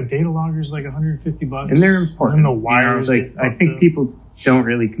data logger is like $150, and they're important. And the wires, I think people don't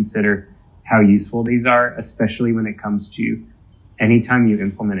really consider how useful these are, especially when it comes to anytime you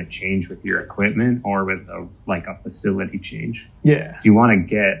implement a change with your equipment or with a facility change. Yeah, so you want to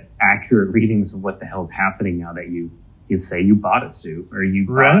get accurate readings of what the hell's happening now that you say you bought a suit or you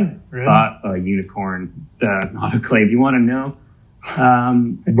bought a unicorn autoclave. You want to know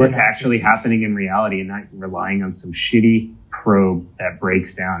what's actually happening in reality and not relying on some shitty probe that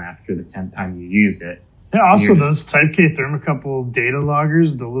breaks down after the 10th time you used it. Yeah, also those Type K thermocouple data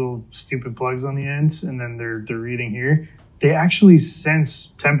loggers, the little stupid plugs on the ends, and then they're reading here, they actually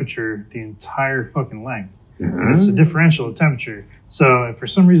sense temperature the entire fucking length. And it's a differential of temperature. So if for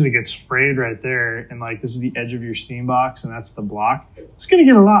some reason it gets frayed right there, and like this is the edge of your steam box and that's the block, it's going to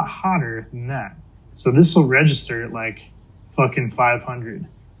get a lot hotter than that. So this will register at like fucking 500.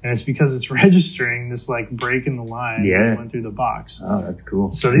 And it's because it's registering this like break in the line that went through the box. Oh, that's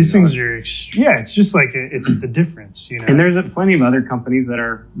cool. So these things are, it's just like, it's the difference, And there's plenty of other companies that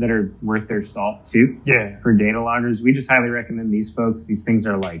are worth their salt too. Yeah. For data loggers. We just highly recommend these folks. These things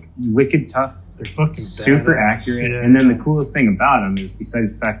are like wicked tough. They're fucking super accurate. And then the coolest thing about them is,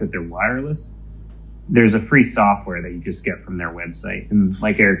 besides the fact that they're wireless, there's a free software that you just get from their website. And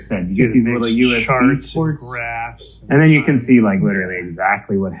like Eric said, you get these little USB charts ports, and graphs. And then you can see like literally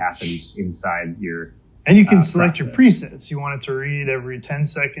exactly what happens inside your And you can select your presets. You want it to read every 10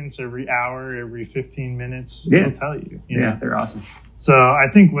 seconds, every hour, every 15 minutes. It'll tell you. Yeah, they're awesome. So I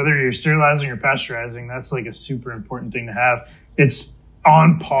think whether you're sterilizing or pasteurizing, that's like a super important thing to have. It's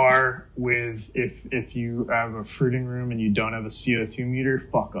on par with if you have a fruiting room and you don't have a CO2 meter,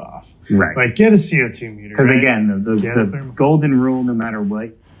 fuck off. Right. Like, get a CO2 meter. Because right? again, the golden rule, no matter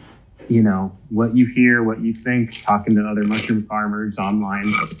what, what you hear, what you think, talking to other mushroom farmers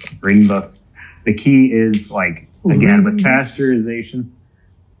online, reading books, the key is, like, again, with pasteurization,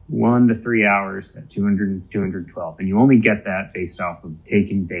 1 to 3 hours at 200 and 212. And you only get that based off of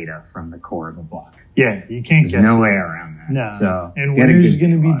taking data from the core of a block. Yeah, you can't There's guess no it. way around that. No. So, and winter is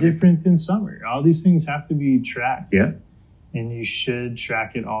going to be different than summer. All these things have to be tracked. Yeah. And you should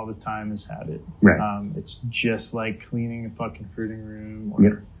track it all the time as habit. Right. It's just like cleaning a fucking fruiting room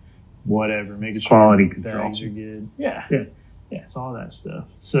or whatever. Making sure quality the control. bags are good. Yeah. Yeah. Yeah, it's all that stuff.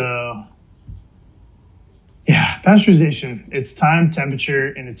 So, yeah, pasteurization, it's time, temperature,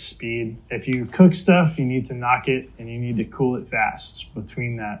 and it's speed. If you cook stuff, you need to knock it and you need to cool it fast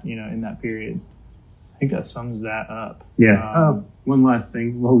between that, in that period. I think that sums that up. Yeah. One last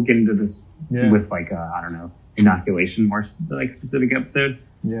thing. We'll get into this with like, I don't know, inoculation, more like specific episode.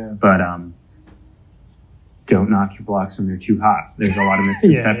 Yeah. But don't knock your blocks when they're too hot. There's a lot of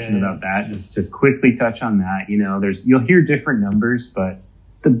misconception about that. Just quickly touch on that. You'll hear different numbers, but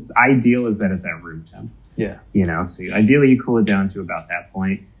the ideal is that it's at room temp. Yeah. So ideally you cool it down to about that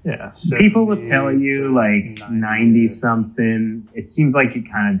point. Yeah. People will tell you like 90 something. It seems like it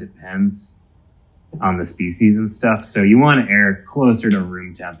kind of depends on the species and stuff. So you want to err closer to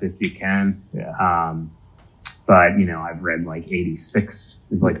room temp if you can. Yeah. But I've read like 86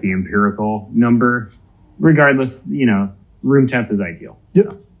 is like the empirical number. Regardless, room temp is ideal. Yep.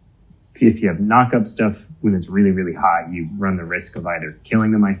 So if you have knock-up stuff when it's really, really hot, you run the risk of either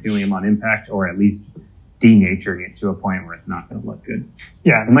killing the mycelium on impact or at least denaturing it to a point where it's not going to look good.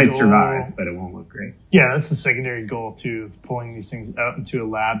 Yeah. It might survive, but it won't look great. Yeah, that's the secondary goal, too, of pulling these things out into a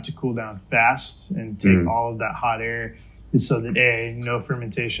lab to cool down fast and take all of that hot air, is so that, A, no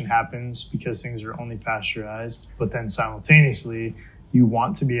fermentation happens because things are only pasteurized, but then simultaneously, you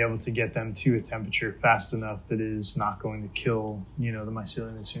want to be able to get them to a temperature fast enough that is not going to kill, the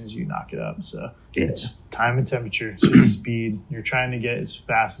mycelium as soon as you knock it up. So it's time and temperature, it's just speed. You're trying to get as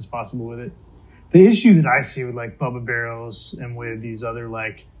fast as possible with it. The issue that I see with like Bubba barrels and with these other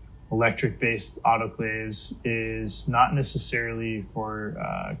like electric-based autoclaves is not necessarily for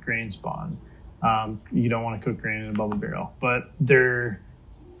grain spawn. You don't want to cook grain in a Bubba barrel, but their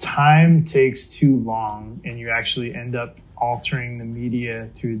time takes too long, and you actually end up altering the media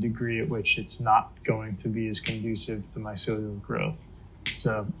to a degree at which it's not going to be as conducive to mycelial growth.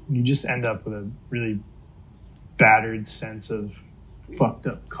 So you just end up with a really battered sense of fucked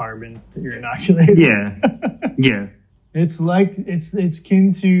up carbon that you're inoculating. Yeah. Yeah. It's like it's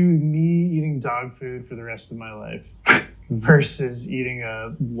kin to me eating dog food for the rest of my life versus eating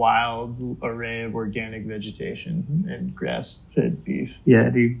a wild array of organic vegetation and grass-fed beef. Yeah,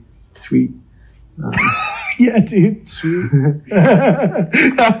 dude. Sweet. Yeah, dude. Sweet. How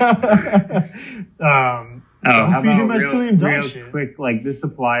about real shit. quick, like this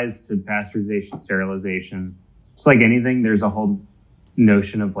applies to pasteurization, sterilization. It's like anything, there's a whole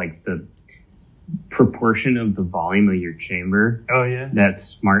notion of like the proportion of the volume of your chamber. Oh, yeah. That's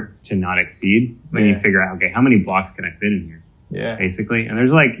smart to not exceed when you figure out, okay, how many blocks can I fit in here? Yeah. Basically. And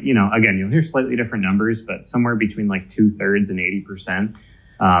there's like, again, you'll hear slightly different numbers, but somewhere between like 2/3 and 80%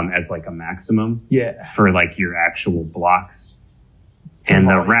 as like a maximum for like your actual blocks. And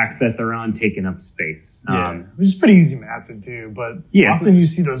the racks that they're on taking up space. Which is pretty easy math to do, but often you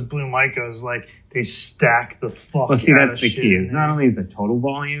see those blue micos, like they stack the fuck Well, see, out that's of the key. It's not only is the total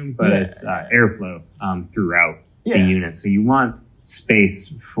volume, but it's airflow throughout the unit. So you want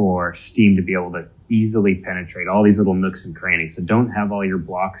space for steam to be able to easily penetrate all these little nooks and crannies. So don't have all your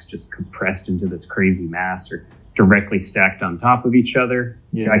blocks just compressed into this crazy mass or directly stacked on top of each other.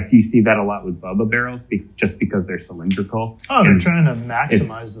 You see that a lot with Bubba barrels just because they're cylindrical. Oh, they're trying to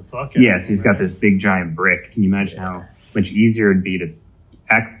maximize the fuck out of so he's got this big giant brick. Can you imagine how much easier it'd be to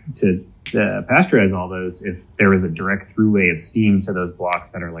pasteurize all those if there was a direct throughway of steam to those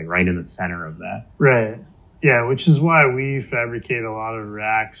blocks that are like right in the center of that? Right. Yeah, which is why we fabricate a lot of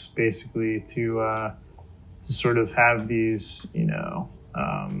racks basically to sort of have these,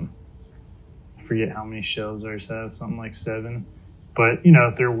 I forget how many shelves ours have, something like 7. But,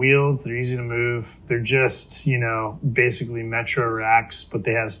 they're wheeled, they're easy to move. They're just, basically Metro racks, but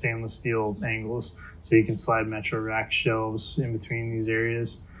they have stainless steel angles. So you can slide Metro rack shelves in between these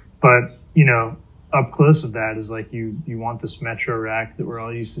areas. But, up close with that is like you want this Metro rack that we're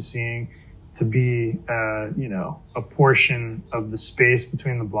all used to seeing to be, a portion of the space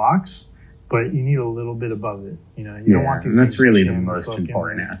between the blocks, but you need a little bit above it. You don't want these. And that's really the most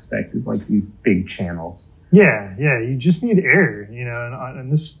important aspect is like these big channels. Yeah, you just need air,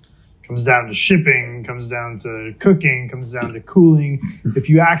 and this comes down to shipping, comes down to cooking, comes down to cooling. If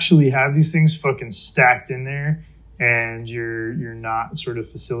you actually have these things fucking stacked in there and you're not sort of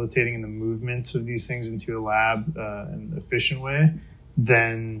facilitating the movement of these things into a lab in an efficient way,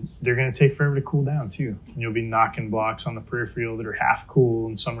 then they're going to take forever to cool down too. And you'll be knocking blocks on the peripheral that are half cool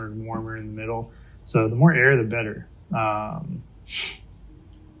and some are warmer in the middle. So the more air, the better.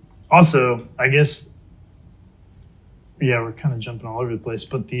 Also, I guess, we're kind of jumping all over the place,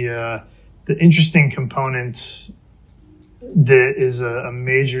 but the interesting component that is a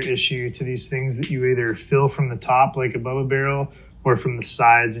major issue to these things that you either fill from the top like above a barrel or from the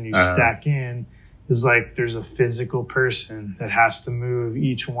sides and you stack in is like there's a physical person that has to move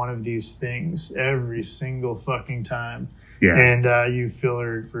each one of these things every single fucking time. Yeah. And you fill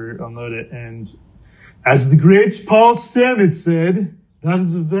or unload it. And as the great Paul Stamets said, that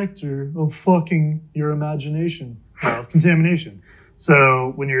is a vector of fucking your imagination. Of contamination.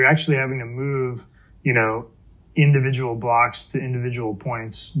 So when you're actually having to move, individual blocks to individual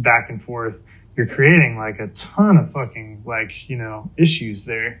points back and forth, you're creating like a ton of fucking issues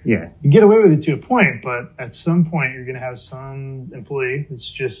there. Yeah. You get away with it to a point, but at some point you're going to have some employee that's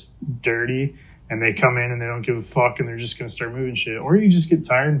just dirty and they come in and they don't give a fuck and they're just going to start moving shit. Or you just get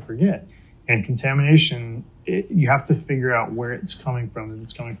tired and forget. And contamination, you have to figure out where it's coming from, and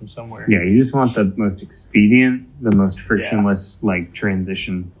it's coming from somewhere. Yeah, you just want the most expedient, the most frictionless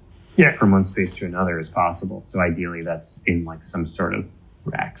transition from one space to another as possible. So ideally that's in some sort of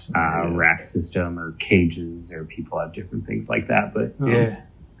rack system or cages, or people have different things like that. But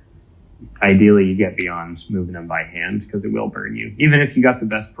ideally you get beyond moving them by hand because it will burn you. Even if you got the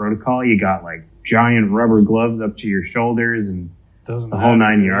best protocol, you got giant rubber gloves up to your shoulders and the whole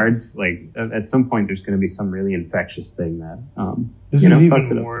 9 yards. At some point there's going to be some really infectious thing that this is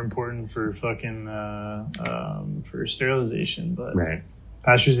even more important for fucking for sterilization, but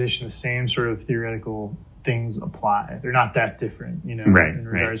pasteurization, the same sort of theoretical things apply. They're not that different, in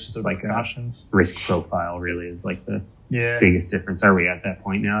regards to the precautions. Risk profile really is the biggest difference. Are we at that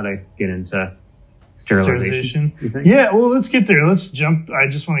point now to get into sterilization? Yeah, well, let's get there. Let's jump. I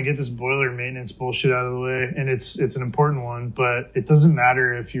just want to get this boiler maintenance bullshit out of the way, and it's an important one, but it doesn't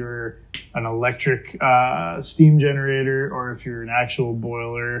matter if you're an electric steam generator or if you're an actual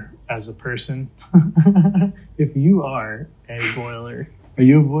boiler as a person. If you are a boiler, are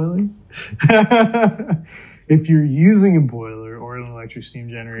you a boiler? If you're using a boiler or an electric steam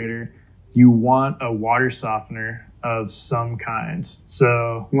generator, you want a water softener of some kind.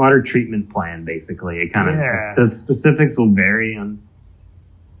 So water treatment plan, basically. It kind of the specifics will vary on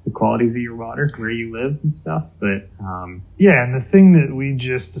the qualities of your water, where you live and stuff. But and the thing that we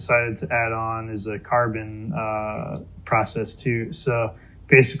just decided to add on is a carbon process too. So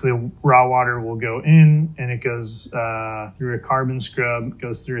basically raw water will go in and it goes through a carbon scrub,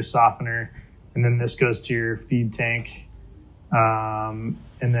 goes through a softener, and then this goes to your feed tank, and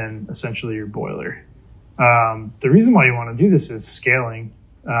then essentially your boiler. The reason why you want to do this is scaling.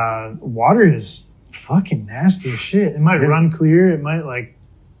 Water is fucking nasty as shit. It might run clear. It might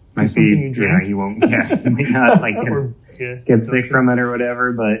be something you drink. You won't. You might not get sick from it or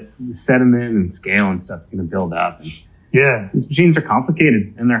whatever. But the sediment and scale and stuff's going to build up. And these machines are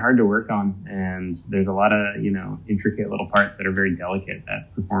complicated and they're hard to work on. And there's a lot of intricate little parts that are very delicate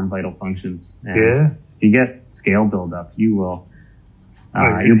that perform vital functions. And if you get scale buildup, you will.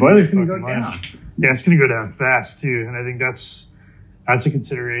 Your boiler's going to go down. Yeah, it's going to go down fast too, and I think that's a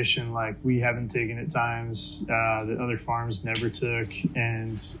consideration we haven't taken at times that other farms never took.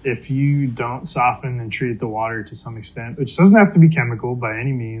 And if you don't soften and treat the water to some extent, which doesn't have to be chemical by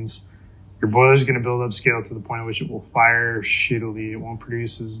any means, your boiler is going to build up scale to the point at which it will fire shittily. It won't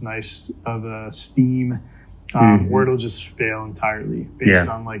produce as nice of a steam, or it'll just fail entirely based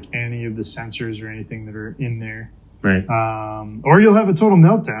on any of the sensors or anything that are in there. Right. Or you'll have a total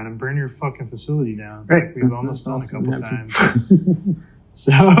meltdown and burn your fucking facility down. Right. We've almost done a couple times.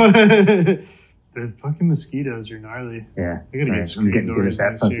 So the fucking mosquitoes are gnarly. Yeah. I gotta get screen doors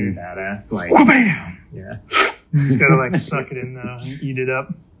that fucking badass. Bam! Yeah. You just gotta suck it in though and eat it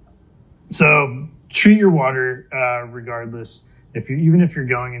up. So treat your water regardless. Even if you're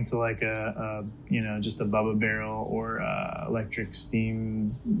going into a just a Bubba barrel or electric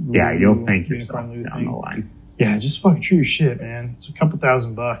steam. Yeah, you'll thank yourself down the line. Yeah, just fucking treat your shit, man. It's a couple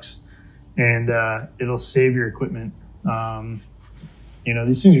 $1,000 and it'll save your equipment.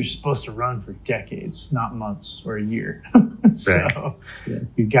 These things are supposed to run for decades, not months or a year. So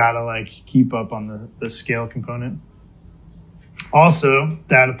you gotta keep up on the scale component. Also,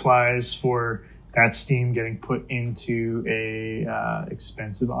 that applies for that steam getting put into a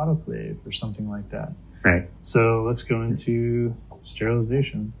expensive autoclave or something like that. Right. So let's go into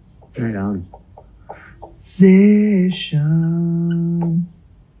sterilization. Right on. Sterilization.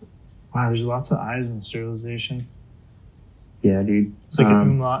 Wow, there's lots of I's in sterilization. Yeah, dude. It's like an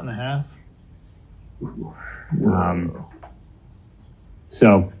umlaut and a half.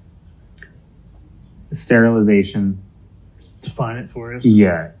 So, sterilization. Define it for us.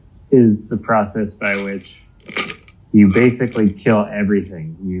 Yeah, is the process by which you basically kill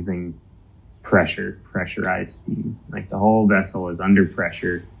everything using pressurized steam. Like the whole vessel is under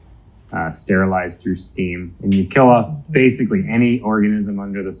pressure, sterilized through steam, and you kill off basically any organism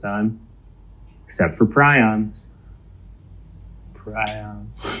under the sun, except for prions.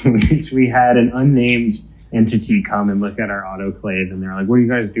 Which we had an unnamed entity come and look at our autoclave, and they're like, "What do you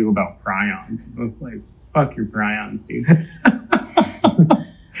guys do about prions?" I was like, "Fuck your prions, dude."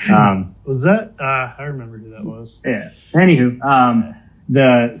 Was that? I remember who that was. Yeah. Anywho,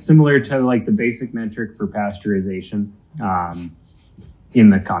 the similar to like the basic metric for pasteurization,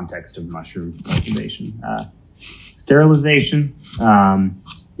 in the context of mushroom cultivation, sterilization.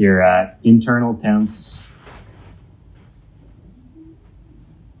 You're at internal temps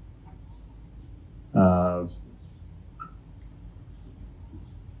of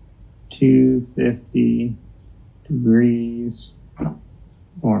 250 degrees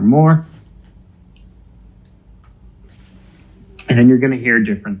or more. And then you're going to hear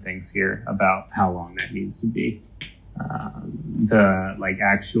different things here about how long that needs to be. The like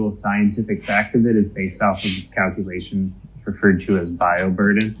actual scientific fact of it is based off of this calculation referred to as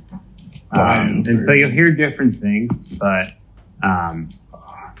bioburden. And so you'll hear different things, but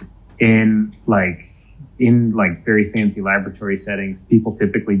in very fancy laboratory settings, people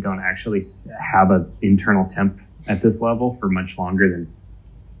typically don't actually have an internal temp at this level for much longer than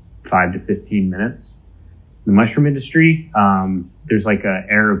 5 to 15 minutes. In the mushroom industry, there's like an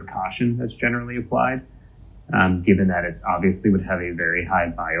air of caution that's generally applied, given that it's obviously would have a very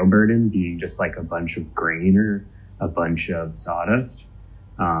high bioburden, being just like a bunch of grain or a bunch of sawdust.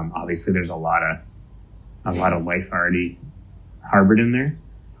 Obviously, there's a lot of life already harbored in there.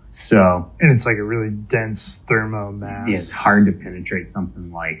 So, and it's like a really dense thermo mass. Yeah, it's hard to penetrate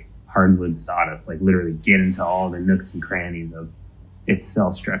something like hardwood sawdust, like literally get into all the nooks and crannies of its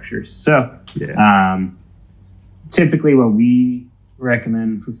cell structures. So, typically what we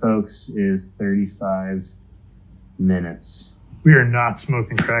recommend for folks is 35 minutes. We are not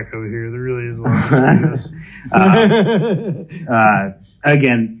smoking crack over here. There really is a lot of this.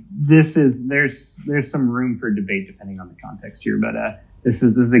 Again, there's some room for debate depending on the context here, but this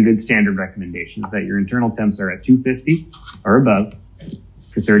is a good standard recommendation, is that your internal temps are at 250 or above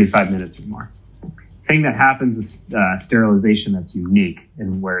for 35 minutes or more. Thing that happens with sterilization that's unique,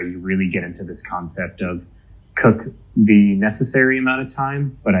 and where you really get into this concept of cook the necessary amount of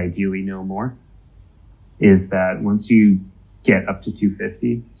time, but ideally no more, is that once you get up to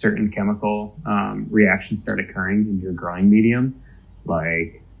 250, certain chemical reactions start occurring in your growing medium.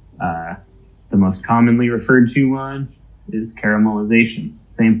 Like the most commonly referred to one is caramelization.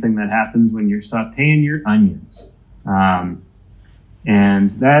 Same thing that happens when you're sauteing your onions. And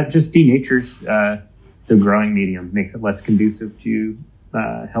that just denatures the growing medium, makes it less conducive to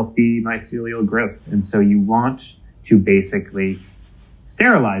healthy mycelial growth. And so you want to basically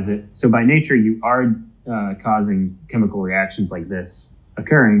sterilize it. So by nature, you are causing chemical reactions like this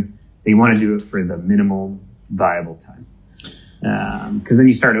occurring, but you want to do it for the minimal viable time. Because then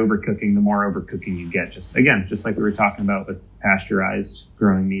you start overcooking. The more overcooking you get, just like we were talking about with pasteurized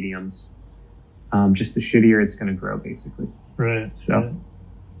growing mediums, just the shittier it's going to grow, basically. Right. So,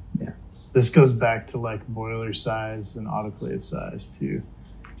 yeah. This goes back to like boiler size and autoclave size too,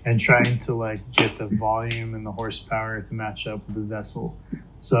 and trying to like get the volume and the horsepower to match up with the vessel.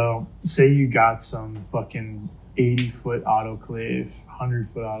 So say you got some fucking 80-foot autoclave,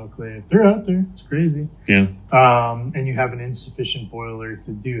 100-foot autoclave. They're out there. It's crazy. Yeah. And you have an insufficient boiler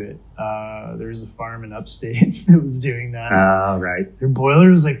to do it. There's a farm in upstate that was doing that. Oh, right. Their boiler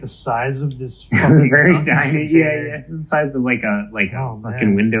was like the size of this fucking very tiny. Yeah. The size of like a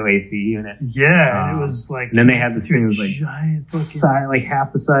fucking window AC unit. Yeah. And it was like. And then they had this thing that was like giant fucking, like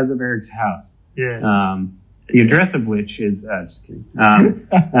half the size of Eric's house. Yeah. The address of which is just kidding.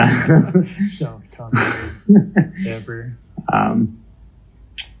 So complicated. Ever.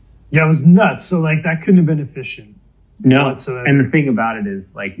 Yeah, it was nuts. So like that couldn't have been efficient. No. Whatsoever. And the thing about it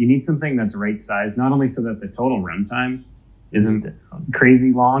is like you need something that's right size, not only so that the total runtime isn't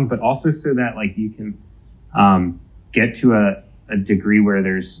crazy long, but also so that like you can get to a degree where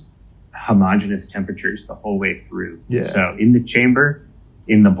there's homogeneous temperatures the whole way through. Yeah. So in the chamber,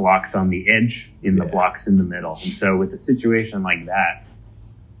 in the blocks on the edge, in the blocks in the middle. And so with a situation like that,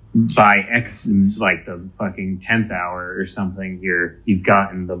 by X, like the fucking 10th hour or something, you've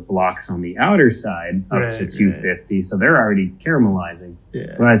gotten the blocks on the outer side up to 250, so they're already caramelizing.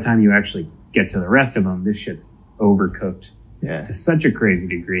 Yeah. By the time you actually get to the rest of them, this shit's overcooked to such a crazy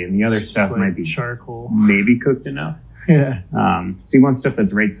degree, and the other stuff might be charcoal, maybe cooked enough. Yeah. So you want stuff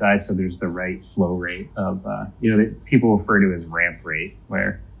that's right size, so there's the right flow rate of, that people refer to as ramp rate,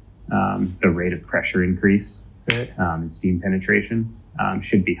 where the rate of pressure increase and steam penetration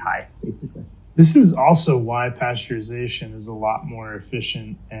should be high, basically. This is also why pasteurization is a lot more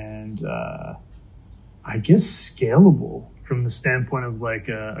efficient and I guess scalable from the standpoint of like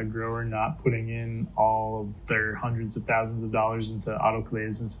a grower not putting in all of their hundreds of thousands of dollars into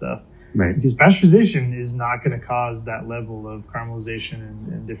autoclaves and stuff. Right. Because pasteurization is not going to cause that level of caramelization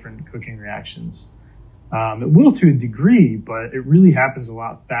and different cooking reactions. It will to a degree, but it really happens a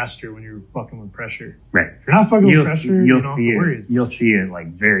lot faster when you're fucking with pressure. Right. If you're not fucking with pressure, you don't have to worry as much. You'll see it like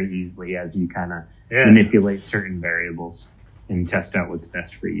very easily as you kind of manipulate certain variables and test out what's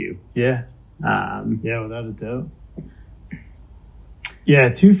best for you. Yeah. Without a doubt. Yeah,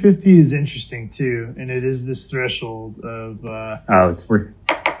 250 is interesting too, and it is this threshold of. It's worth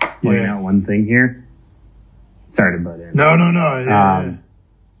pointing out one thing here. Sorry to butt in. No. Yeah.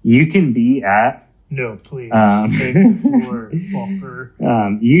 You can be at. No, please. Take the floor,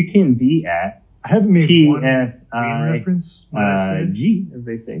 fucker. You can be at. I haven't made PSI reference. G, as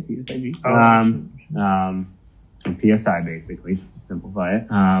they say, PSIG. PSI basically, just to simplify it.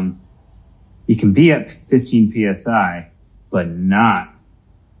 You can be at 15 PSI, but not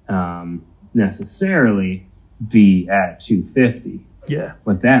necessarily be at 250. Yeah.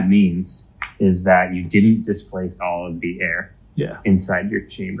 What that means is that you didn't displace all of the air inside your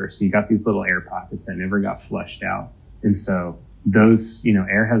chamber. So you got these little air pockets that never got flushed out. And so those,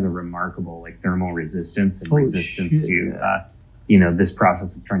 air has a remarkable like thermal resistance and resistance to, this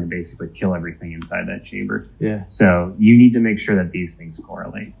process of trying to basically kill everything inside that chamber. Yeah. So you need to make sure that these things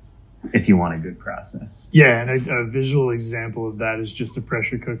correlate if you want a good process. Yeah, and a visual example of that is just a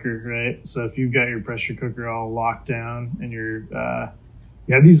pressure cooker, right? So if you've got your pressure cooker all locked down and you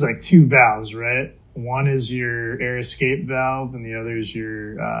have these like two valves, right? One is your air escape valve and the other is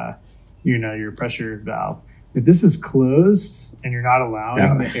your pressure valve. If this is closed and you're not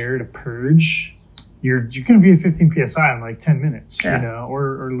allowing the air to purge, you're going to be at 15 PSI in like 10 minutes,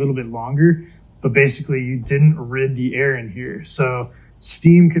 or a little bit longer. But basically you didn't rid the air in here. So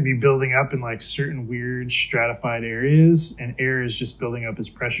steam could be building up in like certain weird stratified areas and air is just building up as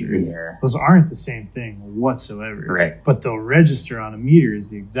pressure. Yeah. Those aren't the same thing whatsoever. Right. But they'll register on a meter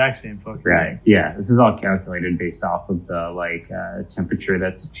as the exact same fucking thing. Yeah. This is all calculated based off of the temperature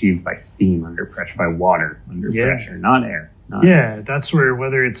that's achieved by steam under pressure, by water under pressure, not air. That's where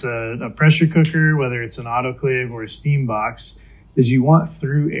whether it's a pressure cooker, whether it's an autoclave or a steam box, is you want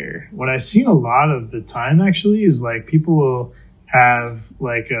through air. What I've seen a lot of the time actually is like people will have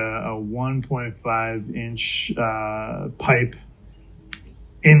like a 1.5 inch pipe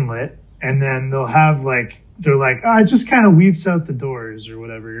inlet, and then they'll have they're like, it just kind of weeps out the doors or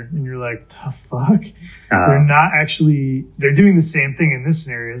whatever, and you're like, the fuck? They're doing the same thing in this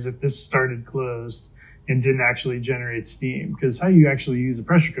scenario as if this started closed and didn't actually generate steam. Because how you actually use a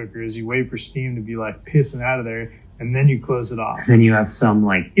pressure cooker is you wait for steam to be like pissing out of there, and then you close it off. Then you have some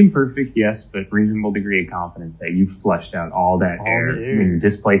like imperfect, yes, but reasonable degree of confidence that you flushed out all that air and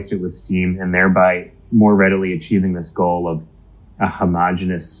displaced it with steam, and thereby more readily achieving this goal of a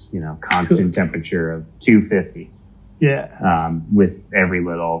homogeneous, constant temperature of 250. Yeah. With every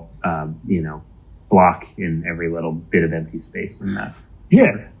little, block in every little bit of empty space in that.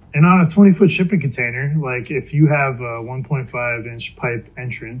 Yeah. And on a 20-foot shipping container, like if you have a 1.5 inch pipe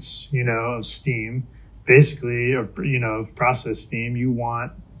entrance, of steam, basically, of processed steam, you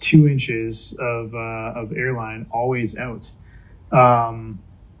want 2 inches of airline always out.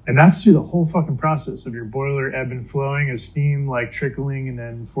 And that's through the whole fucking process of your boiler ebb and flowing of steam, like trickling and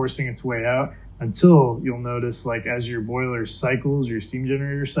then forcing its way out until you'll notice like as your boiler cycles, your steam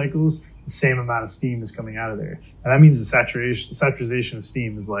generator cycles, the same amount of steam is coming out of there. And that means the saturation of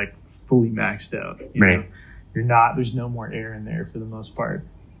steam is like fully maxed out. You know? There's no more air in there for the most part.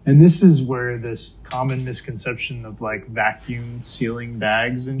 And this is where this common misconception of like vacuum sealing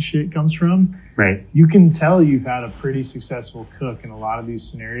bags and shit comes from. Right. You can tell you've had a pretty successful cook in a lot of these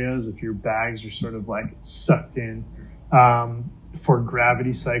scenarios if your bags are sort of like sucked in for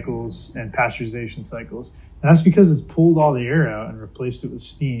gravity cycles and pasteurization cycles. And that's because it's pulled all the air out and replaced it with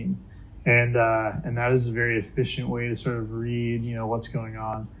steam. And that is a very efficient way to sort of read, what's going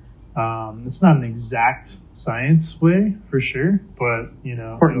on. It's not an exact science way for sure, but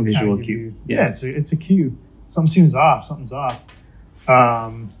important visual cue. It's a cue. Something seems off. Something's off.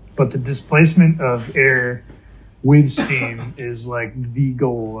 But the displacement of air with steam is like the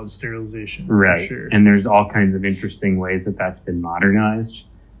goal of sterilization. Right. For sure. And there's all kinds of interesting ways that that's been modernized.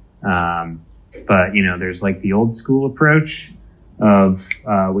 But, you know, there's like the old school approach of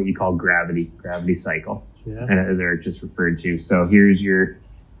what you call gravity cycle, as Eric just referred to. So here's your,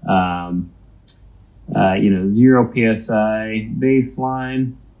 0 PSI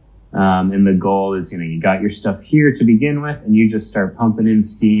baseline. And the goal is, you got your stuff here to begin with, and you just start pumping in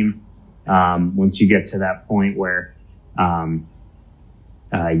steam. Once you get to that point where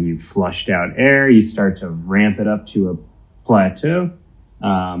you've flushed out air, you start to ramp it up to a plateau.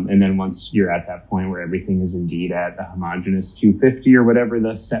 And then once you're at that point where everything is indeed at a homogeneous 250 or whatever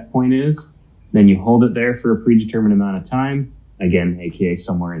the set point is, then you hold it there for a predetermined amount of time, again, aka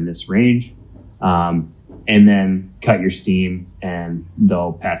somewhere in this range, and then cut your steam and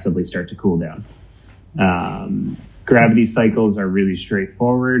they'll passively start to cool down. Gravity cycles are really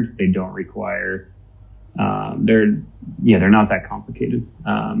straightforward. They don't require, they're not that complicated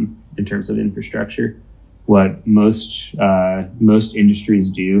in terms of infrastructure. What most industries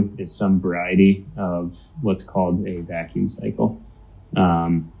do is some variety of what's called a vacuum cycle.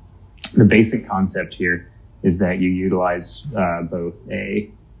 The basic concept here is that you utilize both your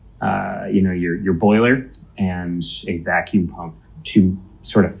boiler and a vacuum pump to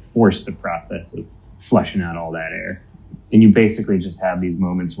sort of force the process of flushing out all that air. And you basically just have these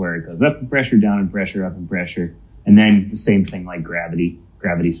moments where it goes up in pressure, down in pressure, up in pressure. And then the same thing like gravity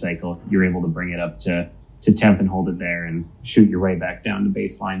cycle, you're able to bring it up to temp and hold it there and shoot your way back down to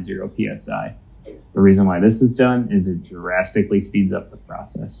baseline 0 PSI. The reason why this is done is it drastically speeds up the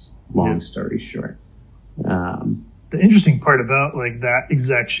process. Long story short. The interesting part about like that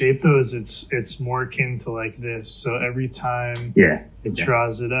exact shape though is it's more akin to like this. So every time it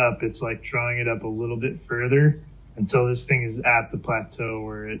draws it up, it's like drawing it up a little bit further until this thing is at the plateau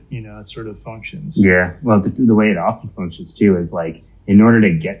where it sort of functions. Yeah. Well, the way it often functions too is like in order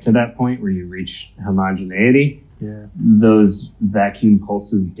to get to that point where you reach homogeneity, those vacuum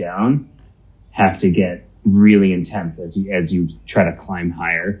pulses down have to get really intense as you try to climb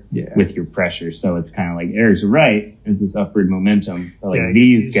higher with your pressure. So it's kind of like Eric's right, is this upward momentum. But like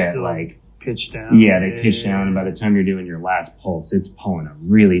these get like pitched down. They pitch down, and by the time you're doing your last pulse, it's pulling a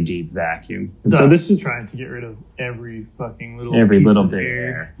really deep vacuum. And so this is trying to get rid of every fucking little bit of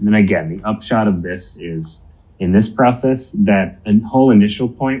air. And then again, the upshot of this is in this process, that whole initial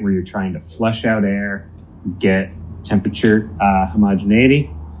point where you're trying to flush out air, get temperature homogeneity,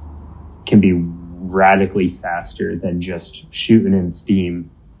 can be radically faster than just shooting in steam.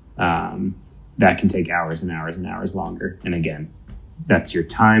 That can take hours and hours and hours longer. And again, that's your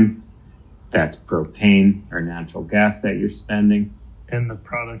time, that's propane or natural gas that you're spending, and the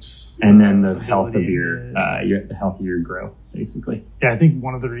products, and then the health of your grow, basically. Yeah, I think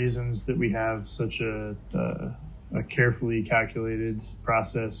one of the reasons that we have such a carefully calculated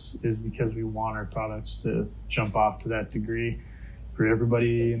process is because we want our products to jump off to that degree for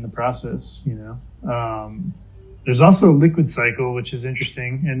everybody in the process. There's also a liquid cycle, which is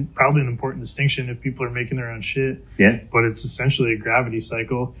interesting and probably an important distinction if people are making their own shit. Yeah. But it's essentially a gravity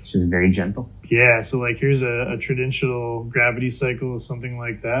cycle. Which is very gentle. Yeah. So like here's a traditional gravity cycle, something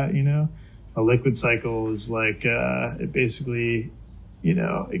like that, A liquid cycle is like, it basically,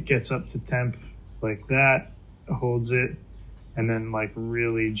 it gets up to temp like that, holds it, and then like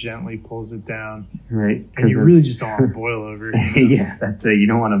really gently pulls it down. Right. And you really just don't want to boil over. Yeah, that's it. You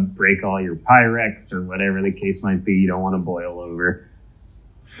don't want to break all your Pyrex or whatever the case might be. You don't want to boil over,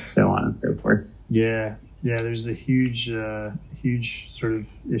 so on and so forth. Yeah. Yeah, there's a huge sort of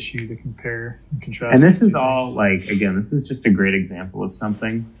issue to compare and contrast. And this is all things. Like, again, this is just a great example of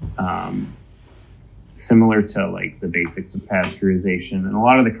something similar to like the basics of pasteurization and a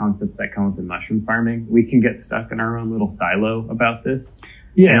lot of the concepts that come up in mushroom farming. We can get stuck in our own little silo about this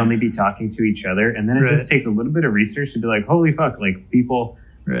and only be talking to each other. And then it just takes a little bit of research to be like, holy fuck, like people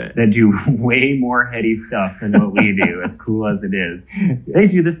that do way more heady stuff than what we do, as cool as it is. They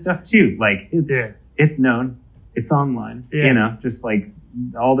do this stuff too. Like it's known, it's online, just like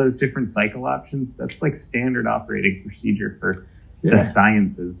all those different cycle options. That's like standard operating procedure for the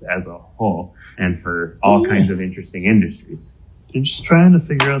sciences as a whole and for all kinds of interesting industries. You're just trying to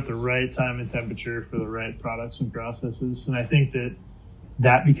figure out the right time and temperature for the right products and processes. And I think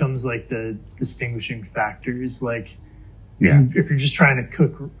that becomes like the distinguishing factors. Like if you're just trying to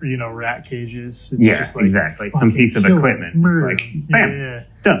cook, rat cages, it's just like exactly some piece of equipment. It's like, bam,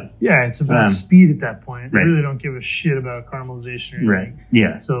 it's done. Yeah, it's about speed at that point. Right. We really don't give a shit about caramelization or anything. Right.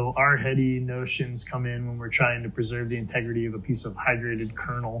 Yeah. So our heady notions come in when we're trying to preserve the integrity of a piece of hydrated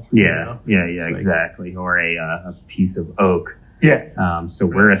kernel. Yeah. Yeah. Exactly. Or a piece of oak Yeah. So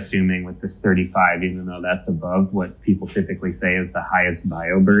we're assuming with this 35, even though that's above what people typically say is the highest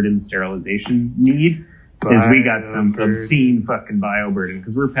bioburden sterilization need, is we got some obscene fucking bioburden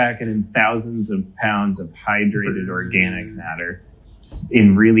because we're packing in thousands of pounds of hydrated organic matter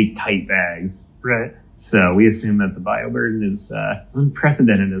in really tight bags. Right. So we assume that the bioburden is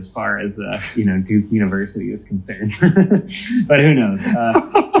unprecedented as far as Duke University is concerned. But who knows?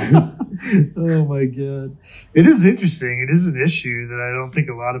 Oh my god, it is interesting. It is an issue that I don't think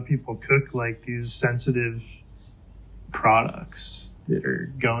a lot of people cook like these sensitive products that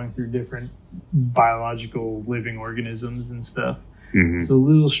are going through different biological living organisms and stuff. Mm-hmm. It's a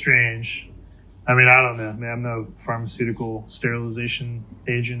little strange. I mean, I don't know, man. I'm no pharmaceutical sterilization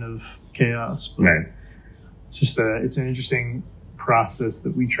agent of chaos, but right. It's just it's an interesting process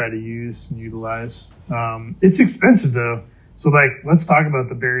that we try to use and utilize. It's expensive though. So like, let's talk about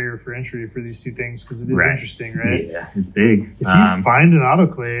the barrier for entry for these two things because it is interesting, right? Yeah, it's big. If you find an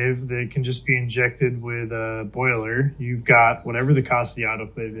autoclave that can just be injected with a boiler, you've got whatever the cost of the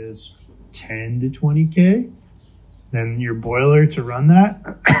autoclave is, 10 to 20K. Then your boiler to run that.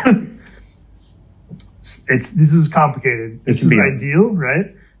 This is complicated. This is ideal,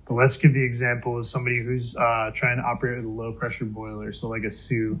 right? But let's give the example of somebody who's trying to operate with a low pressure boiler. So like a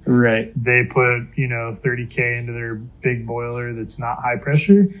Sioux. Right. They put, 30K into their big boiler that's not high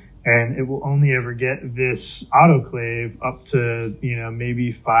pressure, and it will only ever get this autoclave up to, maybe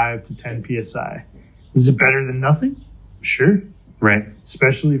 5 to 10 PSI. Is it better than nothing? Sure. Right.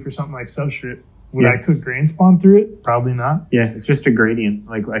 Especially for something like substrate. Would I cook grain spawn through it? Probably not. Yeah, it's just a gradient.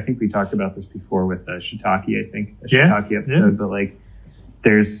 Like, I think we talked about this before with shiitake, shiitake episode, but like,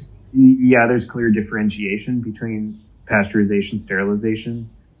 there's clear differentiation between pasteurization, sterilization,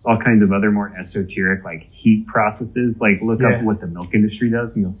 all kinds of other more esoteric like heat processes. Like look up what the milk industry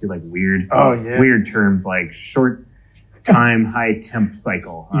does, and you'll see like weird terms like short time high temp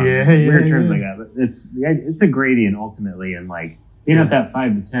cycle. Weird terms like that. But it's a gradient ultimately, and like at that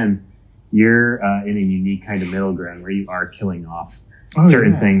 5 to 10, you're in a unique kind of middle ground where you are killing off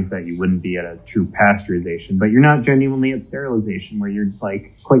certain things that you wouldn't be at a true pasteurization, but you're not genuinely at sterilization where you're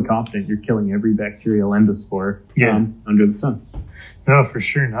like quite confident you're killing every bacterial endospore under the sun. No, for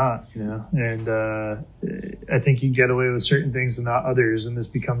sure not. And I think you get away with certain things and not others, and this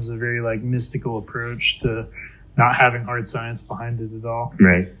becomes a very like mystical approach to not having hard science behind it at all.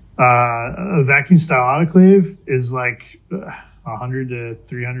 Right. A vacuum style autoclave is like 100 to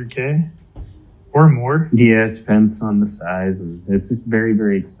 300K. Or more. Yeah, it depends on the size, and it's very,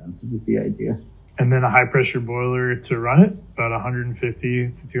 very expensive is the idea. And then a high pressure boiler to run it, about 150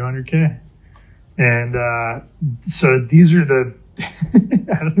 to 200K. And so these are the,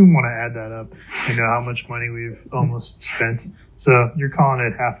 I don't even want to add that up. I know how much money we've almost spent. So you're calling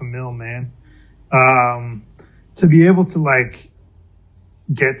it $500,000, man. To be able to like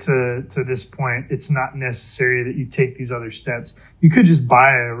get to this point, it's not necessary that you take these other steps. You could just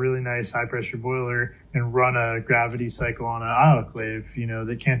buy a really nice high pressure boiler and run a gravity cycle on an autoclave,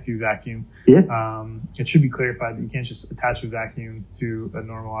 that can't do vacuum. Yeah. It should be clarified that you can't just attach a vacuum to a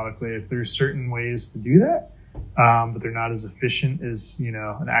normal autoclave. There's certain ways to do that, but they're not as efficient as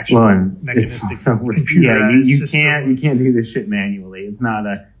an actual mechanistic computerized system. You can't do this shit manually. It's not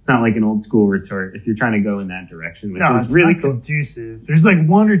like an old school retort if you're trying to go in that direction, which is really cool. Conducive. There's like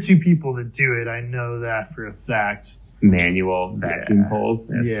 1 or 2 people that do it. I know that for a fact. Manual vacuum pulls.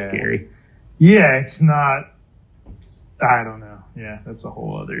 That's scary. Yeah, it's not. I don't know. Yeah, that's a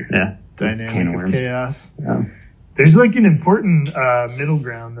whole other dynamic of chaos. Yeah. There's like an important middle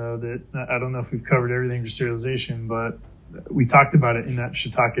ground though that I don't know if we've covered everything for sterilization, but we talked about it in that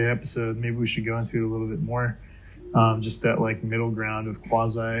shiitake episode. Maybe we should go into it a little bit more. Just that like middle ground of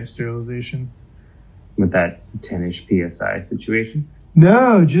quasi sterilization. With that 10-ish PSI situation?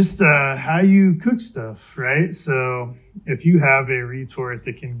 No, just how you cook stuff, right? So if you have a retort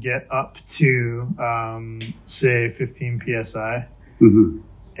that can get up to, say, 15 PSI,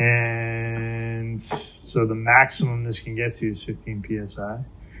 and so the maximum this can get to is 15 PSI.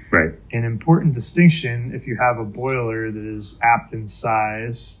 Right. An important distinction, if you have a boiler that is apt in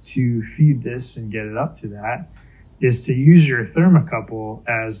size to feed this and get it up to that, is to use your thermocouple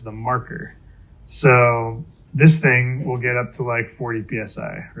as the marker. So this thing will get up to like 40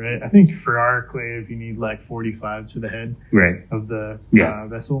 PSI, right? I think for our clave, you need like 45 to the head of the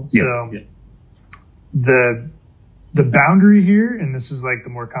vessel. So the boundary here, and this is like the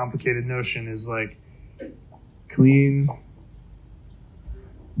more complicated notion, is like clean,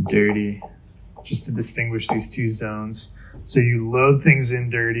 dirty, just to distinguish these two zones. So you load things in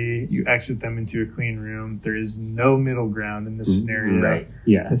dirty, you exit them into a clean room. There is no middle ground in this scenario. Right.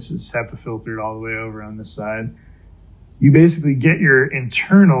 Yeah. This is HEPA filtered all the way over on this side. you basically get your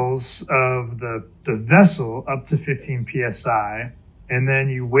internals of the vessel up to 15 psi, and then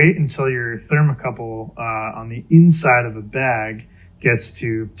you wait until your thermocouple on the inside of a bag gets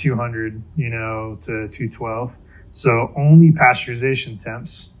to 200, to 212. So only pasteurization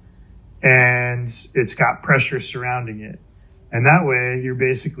temps, and it's got pressure surrounding it. And that way you're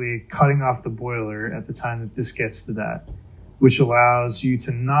basically cutting off the boiler at the time that this gets to that, which allows you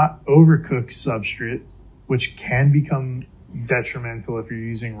to not overcook substrate, which can become detrimental if you're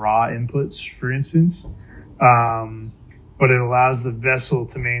using raw inputs, for instance. But it allows the vessel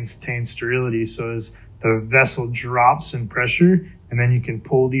to maintain sterility. So as the vessel drops in pressure, and then you can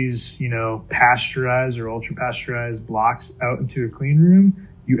pull these, pasteurized or ultra pasteurized blocks out into a clean room,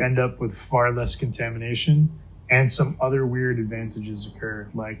 you end up with far less contamination, and some other weird advantages occur,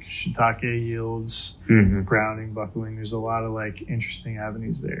 like shiitake yields, browning, buckling. There's a lot of interesting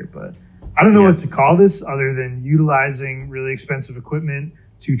avenues there, but I don't know what to call this other than utilizing really expensive equipment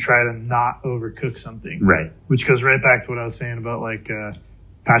to try to not overcook something. Right. Which goes right back to what I was saying about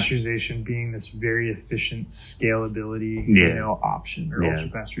pasteurization being this very efficient scalability, option, or ultra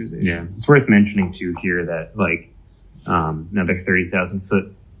pasteurization. Yeah. It's worth mentioning too here that another 30,000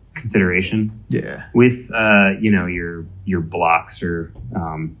 foot consideration. Yeah. With your blocks or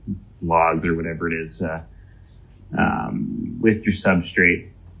logs or whatever it is, with your substrate,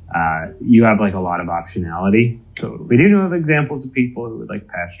 you have a lot of optionality. Totally. We do know of examples of people who would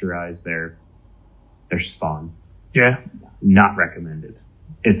pasteurize their spawn. Yeah. Not recommended.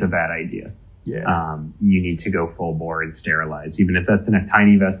 It's a bad idea. Yeah. You need to go full bore and sterilize, even if that's in a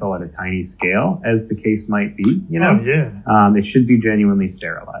tiny vessel at a tiny scale, as the case might be. It should be genuinely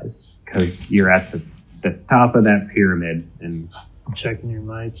sterilized, because you're at the top of that pyramid. And I'm checking your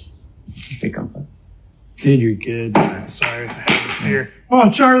mic. They come from. Dude, you're good. Sorry if I had fear.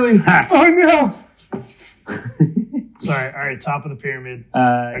 Oh, Charlie! Oh no! Sorry. All right, top of the pyramid.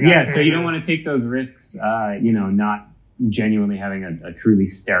 So you don't want to take those risks. Not genuinely having a truly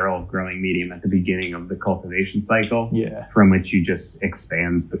sterile growing medium at the beginning of the cultivation cycle, from which you just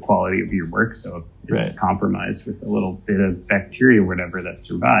expand the quality of your work. So if it's compromised with a little bit of bacteria or whatever that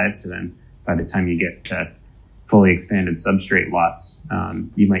survived, then by the time you get to fully expanded substrate lots,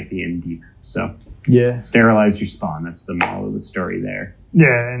 you might be in deep. So sterilize your spawn. That's the moral of the story there.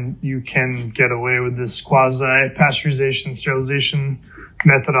 Yeah, and you can get away with this quasi pasteurization sterilization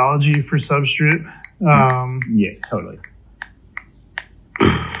methodology for substrate. Totally.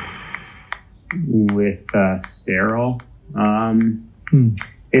 With sterile,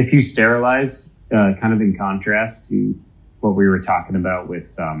 if you sterilize, kind of in contrast to what we were talking about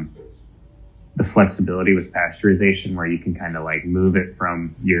with the flexibility with pasteurization, where you can kind of move it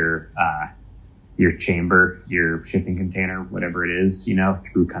from your chamber, your shipping container, whatever it is,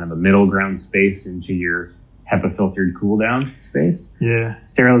 through kind of a middle ground space into your HEPA filtered cool down space. Yeah.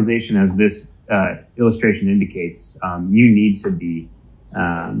 Sterilization, as this illustration indicates, you need to be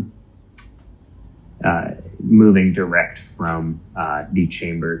moving direct from the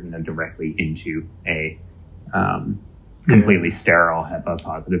chamber, directly into a completely sterile HEPA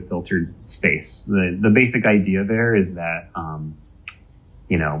positive filtered space. The basic idea there is that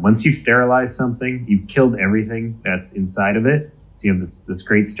once you've sterilized something, you've killed everything that's inside of it. So you have this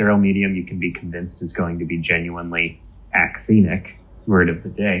great sterile medium you can be convinced is going to be genuinely axenic, word of the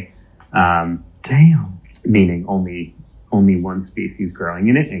day. Meaning only one species growing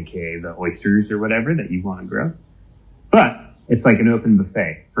in it, aka the oysters or whatever that you want to grow. But it's like an open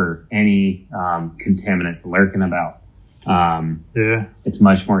buffet for any contaminants lurking about. It's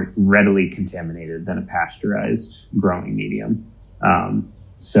much more readily contaminated than a pasteurized growing medium.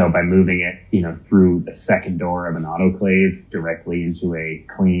 So by moving it, through the second door of an autoclave directly into a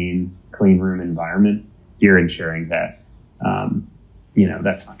clean room environment, you're ensuring that,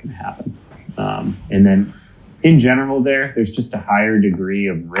 that's not going to happen. And then in general there's just a higher degree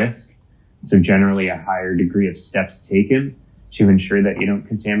of risk. So generally a higher degree of steps taken to ensure that you don't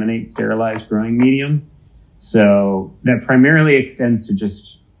contaminate sterilized growing medium. So that primarily extends to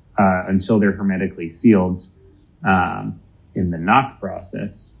just until they're hermetically sealed in the knock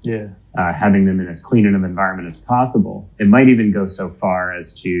process. Having them in as clean an environment as possible. It might even go so far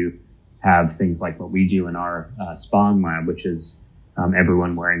as to have things like what we do in our spawn lab, which is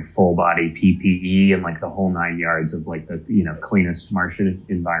everyone wearing full body PPE and the whole 9 yards of the cleanest Martian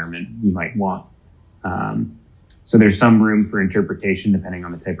environment you might want. So there's some room for interpretation depending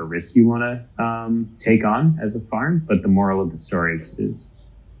on the type of risk you want to take on as a farm. But the moral of the story is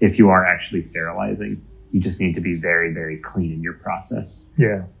if you are actually sterilizing, you just need to be very, very clean in your process.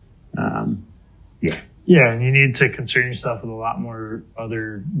 Yeah, and you need to concern yourself with a lot more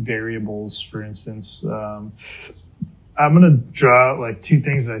other variables. For instance, I'm going to draw out like two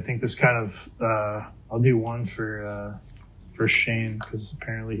things that I think this kind of, I'll do one for Shane, because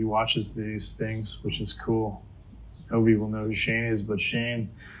apparently he watches these things, which is cool. Nobody will know who Shane is, but Shane.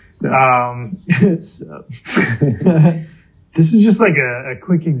 This is just like a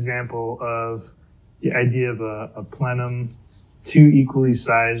quick example of the idea of a plenum, two equally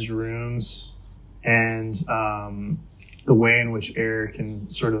sized rooms, and the way in which air can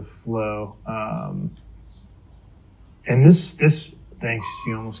sort of flow. And this, thanks,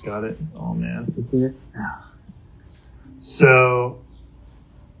 you almost got it. Oh man. So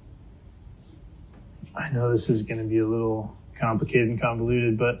I know this is going to be a little complicated and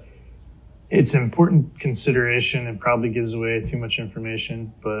convoluted, but it's an important consideration and probably gives away too much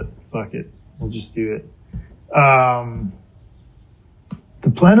information, but fuck it. We'll just do it. The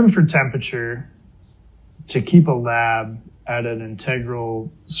plenum for temperature, to keep a lab at an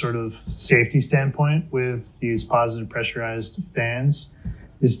integral sort of safety standpoint with these positive pressurized fans,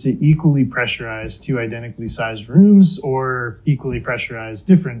 is to equally pressurize two identically sized rooms or equally pressurized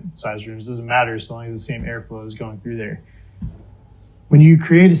different sized rooms. Doesn't matter as long as the same airflow is going through there. When you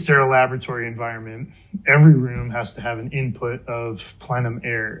create a sterile laboratory environment, every room has to have an input of plenum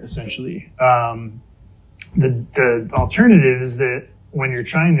air, essentially. The alternative is that when you're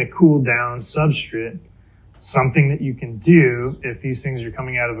trying to cool down substrate, something that you can do if these things are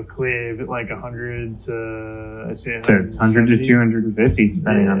coming out of a clave at like 100 to, I say 100 to 250,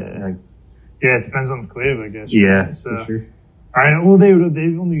 depending on like. Yeah, it depends on the clave, I guess. Yeah, right? So, for sure. All right, well, they'd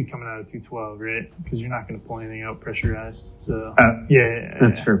only be coming out of 212, right? Because you're not going to pull anything out pressurized. So,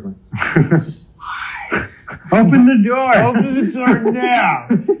 that's fair point. Open the door. Open the door now.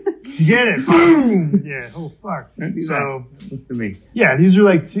 Get it. Boom. Yeah. Oh, fuck. So, listen to me. Yeah, these are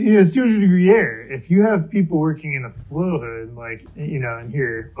like, it's 200-degree air. If you have people working in a flow hood, like, in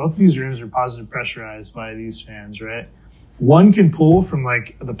here, both these rooms are positive pressurized by these fans, right? One can pull from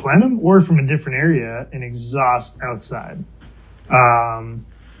like the plenum or from a different area and exhaust outside.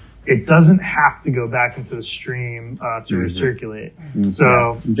 It doesn't have to go back into the stream to recirculate. Mm-hmm.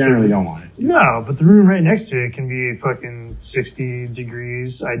 So you generally don't want it to. No, but the room right next to it can be fucking 60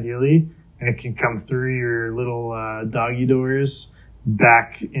 degrees ideally, and it can come through your little doggy doors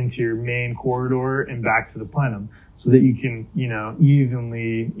back into your main corridor and back to the plenum, so that you can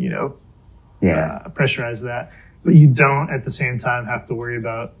evenly pressurize that, but you don't at the same time have to worry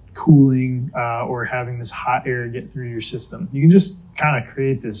about cooling or having this hot air get through your system. You can just kind of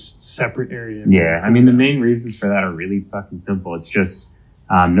create this separate area. Yeah, I mean, the main reasons for that are really fucking simple. It's just,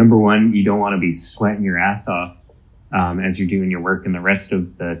 number one, you don't want to be sweating your ass off as you're doing your work in the rest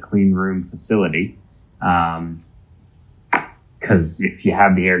of the clean room facility. Because if you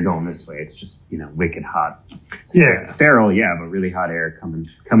have the air going this way, it's just, wicked hot. Yeah. Sterile, yeah, but really hot air coming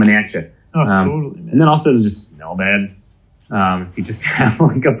at you. Oh, totally, man. And then also just smell bad. If you just have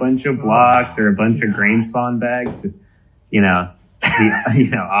like a bunch of blocks or a bunch of grain spawn bags, just,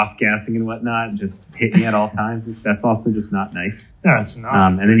 off gassing and whatnot, just hitting at all times. That's also just not nice. No, it's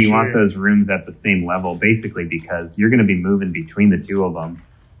not. And then you want those rooms at the same level, basically, because you're going to be moving between the two of them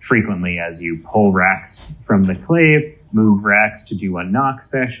frequently as you pull racks from the clave, move racks to do a knock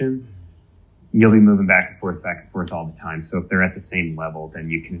session. You'll be moving back and forth all the time. So if they're at the same level, then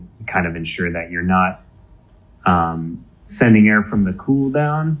you can kind of ensure that you're not sending air from the cool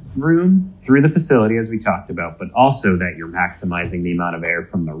down room through the facility, as we talked about, but also that you're maximizing the amount of air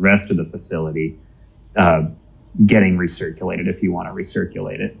from the rest of the facility getting recirculated if you want to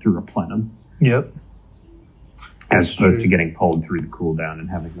recirculate it through a plenum. Yep. As opposed to getting pulled through the cool down and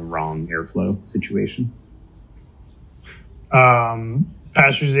having the wrong airflow situation.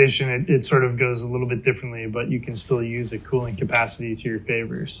 Pasteurization, it sort of goes a little bit differently, but you can still use a cooling capacity to your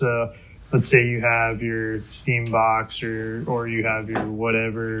favor. So let's say you have your steam box or you have your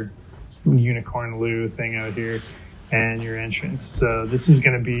whatever unicorn loo thing out here and your entrance. So this is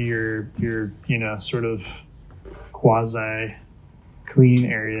going to be your sort of quasi clean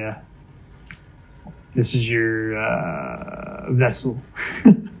area. This is your vessel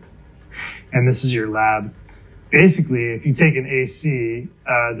and this is your lab. Basically, if you take an AC,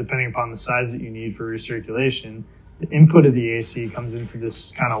 depending upon the size that you need for recirculation, the input of the AC comes into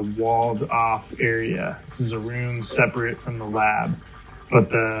this kind of walled off area. This is a room separate from the lab, but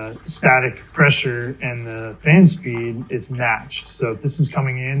the static pressure and the fan speed is matched. So if this is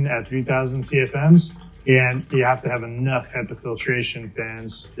coming in at 3000 CFMs, and you have to have enough HEPA filtration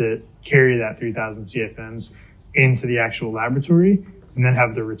fans that carry that 3000 CFMs into the actual laboratory, and then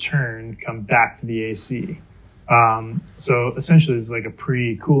have the return come back to the AC. So essentially it's like a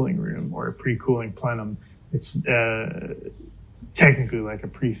pre-cooling room or a pre-cooling plenum. It's technically like a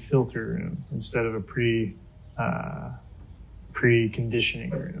pre-filter room instead of a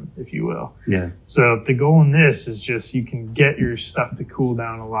preconditioning room, if you will. Yeah. So the goal in this is just you can get your stuff to cool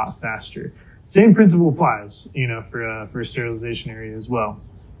down a lot faster. Same principle applies, for a sterilization area as well.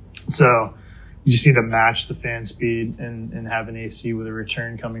 So you just need to match the fan speed and have an AC with a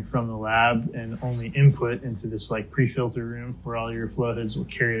return coming from the lab and only input into this like pre-filter room where all your flow hoods will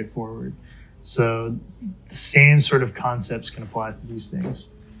carry it forward. So the same sort of concepts can apply to these things.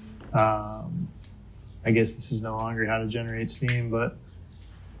 I guess this is no longer how to generate steam, but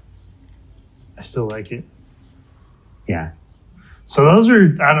I still like it. Yeah. So those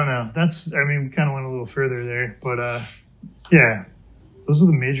are, I don't know. We kind of went a little further there, but yeah, those are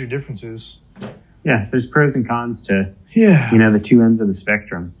the major differences. Yeah, there's pros and cons to, yeah, the two ends of the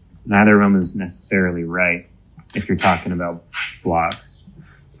spectrum. Neither of them is necessarily right if you're talking about blocks.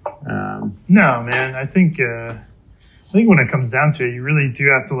 No, man. I think when it comes down to it, you really do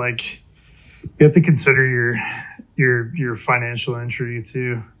have to you have to consider your financial entry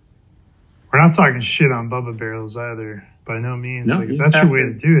too. We're not talking shit on Bubba barrels either, by no means. No, if that's your way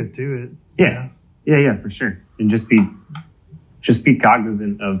to do it. Yeah, yeah, for sure. And just be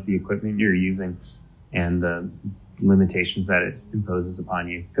cognizant of the equipment you're using and the limitations that it imposes upon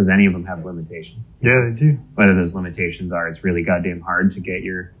you, because any of them have limitations. Yeah, they do. Whether those limitations are, it's really goddamn hard to get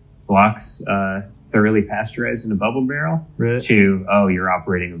your blocks thoroughly pasteurized in a bubble barrel, right, to, you're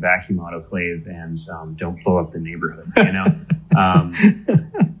operating a vacuum autoclave and don't blow up the neighborhood,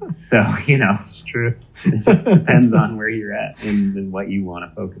 So, it's true. It just depends on where you're at and what you want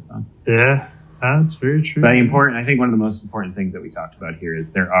to focus on. Yeah, that's very true. But I think one of the most important things that we talked about here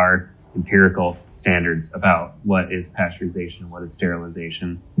is there are empirical standards about what is pasteurization, what is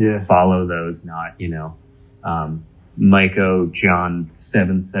sterilization. Yeah. Follow those, not, Myco John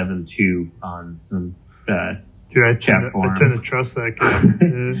 772 on some dude, I tend to trust that guy.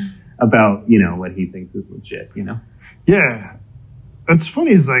 about, what he thinks is legit, Yeah. That's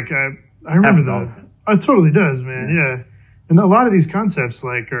funny is I remember that. It totally does, man. Yeah. And a lot of these concepts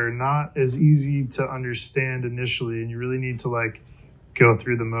are not as easy to understand initially, and you really need to go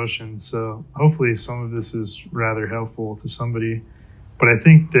through the motions. So hopefully some of this is rather helpful to somebody. But I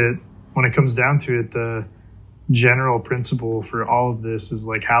think that when it comes down to it, the general principle for all of this is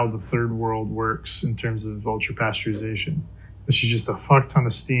how the third world works in terms of ultra pasteurization, which is just a fuck ton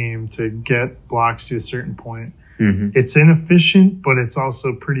of steam to get blocks to a certain point. Mm-hmm. It's inefficient, but it's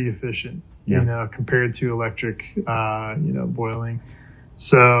also pretty efficient, yeah, compared to electric, boiling.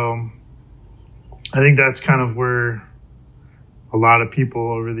 So I think that's kind of where a lot of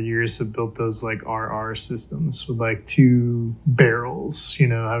people over the years have built those RR systems with two barrels,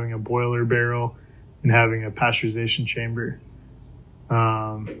 having a boiler barrel and having a pasteurization chamber,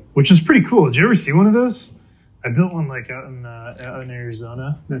 which is pretty cool. Did you ever see one of those? I built one out in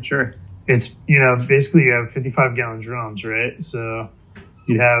Arizona. Not sure. It's, basically you have 55-gallon drums, right? So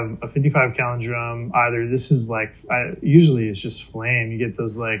you'd have a 55-gallon drum. Either this is usually it's just flame. You get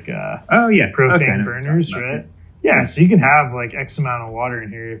those propane burners, right? Yeah, so you can have X amount of water in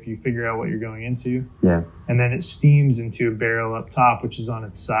here if you figure out what you're going into. Yeah. And then it steams into a barrel up top, which is on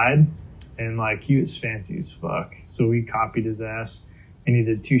its side. And he was fancy as fuck. So we copied his ass, and he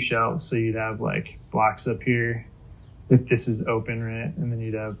did 2 shelves. So you'd have blocks up here if this is open, right? And then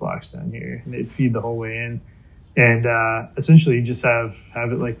you'd have blocks down here, and they'd feed the whole way in. And essentially you just have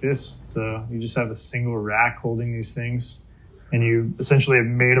it like this. So you just have a single rack holding these things, and you essentially have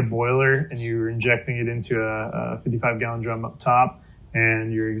made a boiler, and you're injecting it into a 55-gallon drum up top,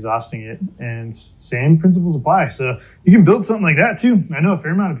 and you're exhausting it. And same principles apply. So you can build something like that too. I know a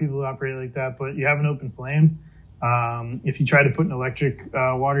fair amount of people who operate like that, but you have an open flame. If you try to put an electric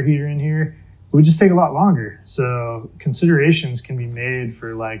water heater in here, it would just take a lot longer. So considerations can be made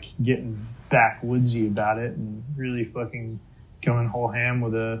for getting backwoodsy about it and really fucking going whole ham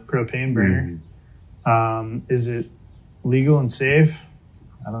with a propane burner. Mm-hmm. Is it legal and safe?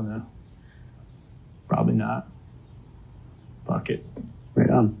 I don't know. Probably not. Fuck it. Right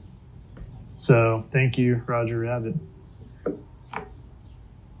on. So thank you, Roger Rabbit.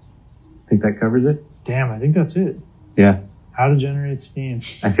 Think that covers it? Damn, I think that's it. Yeah. How to generate steam.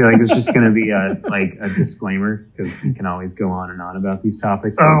 I feel it's just going to be a disclaimer, because you can always go on and on about these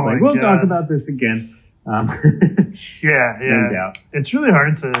topics. We'll talk about this again. Yeah. No doubt. It's really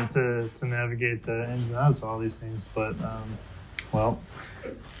hard to navigate the ins and outs of all these things. But,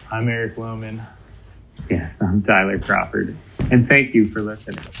 I'm Eric Lohman. Yes, I'm Tyler Crawford. And thank you for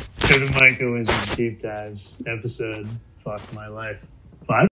listening To the Myco Wizards Deep Dives episode. Fuck my life.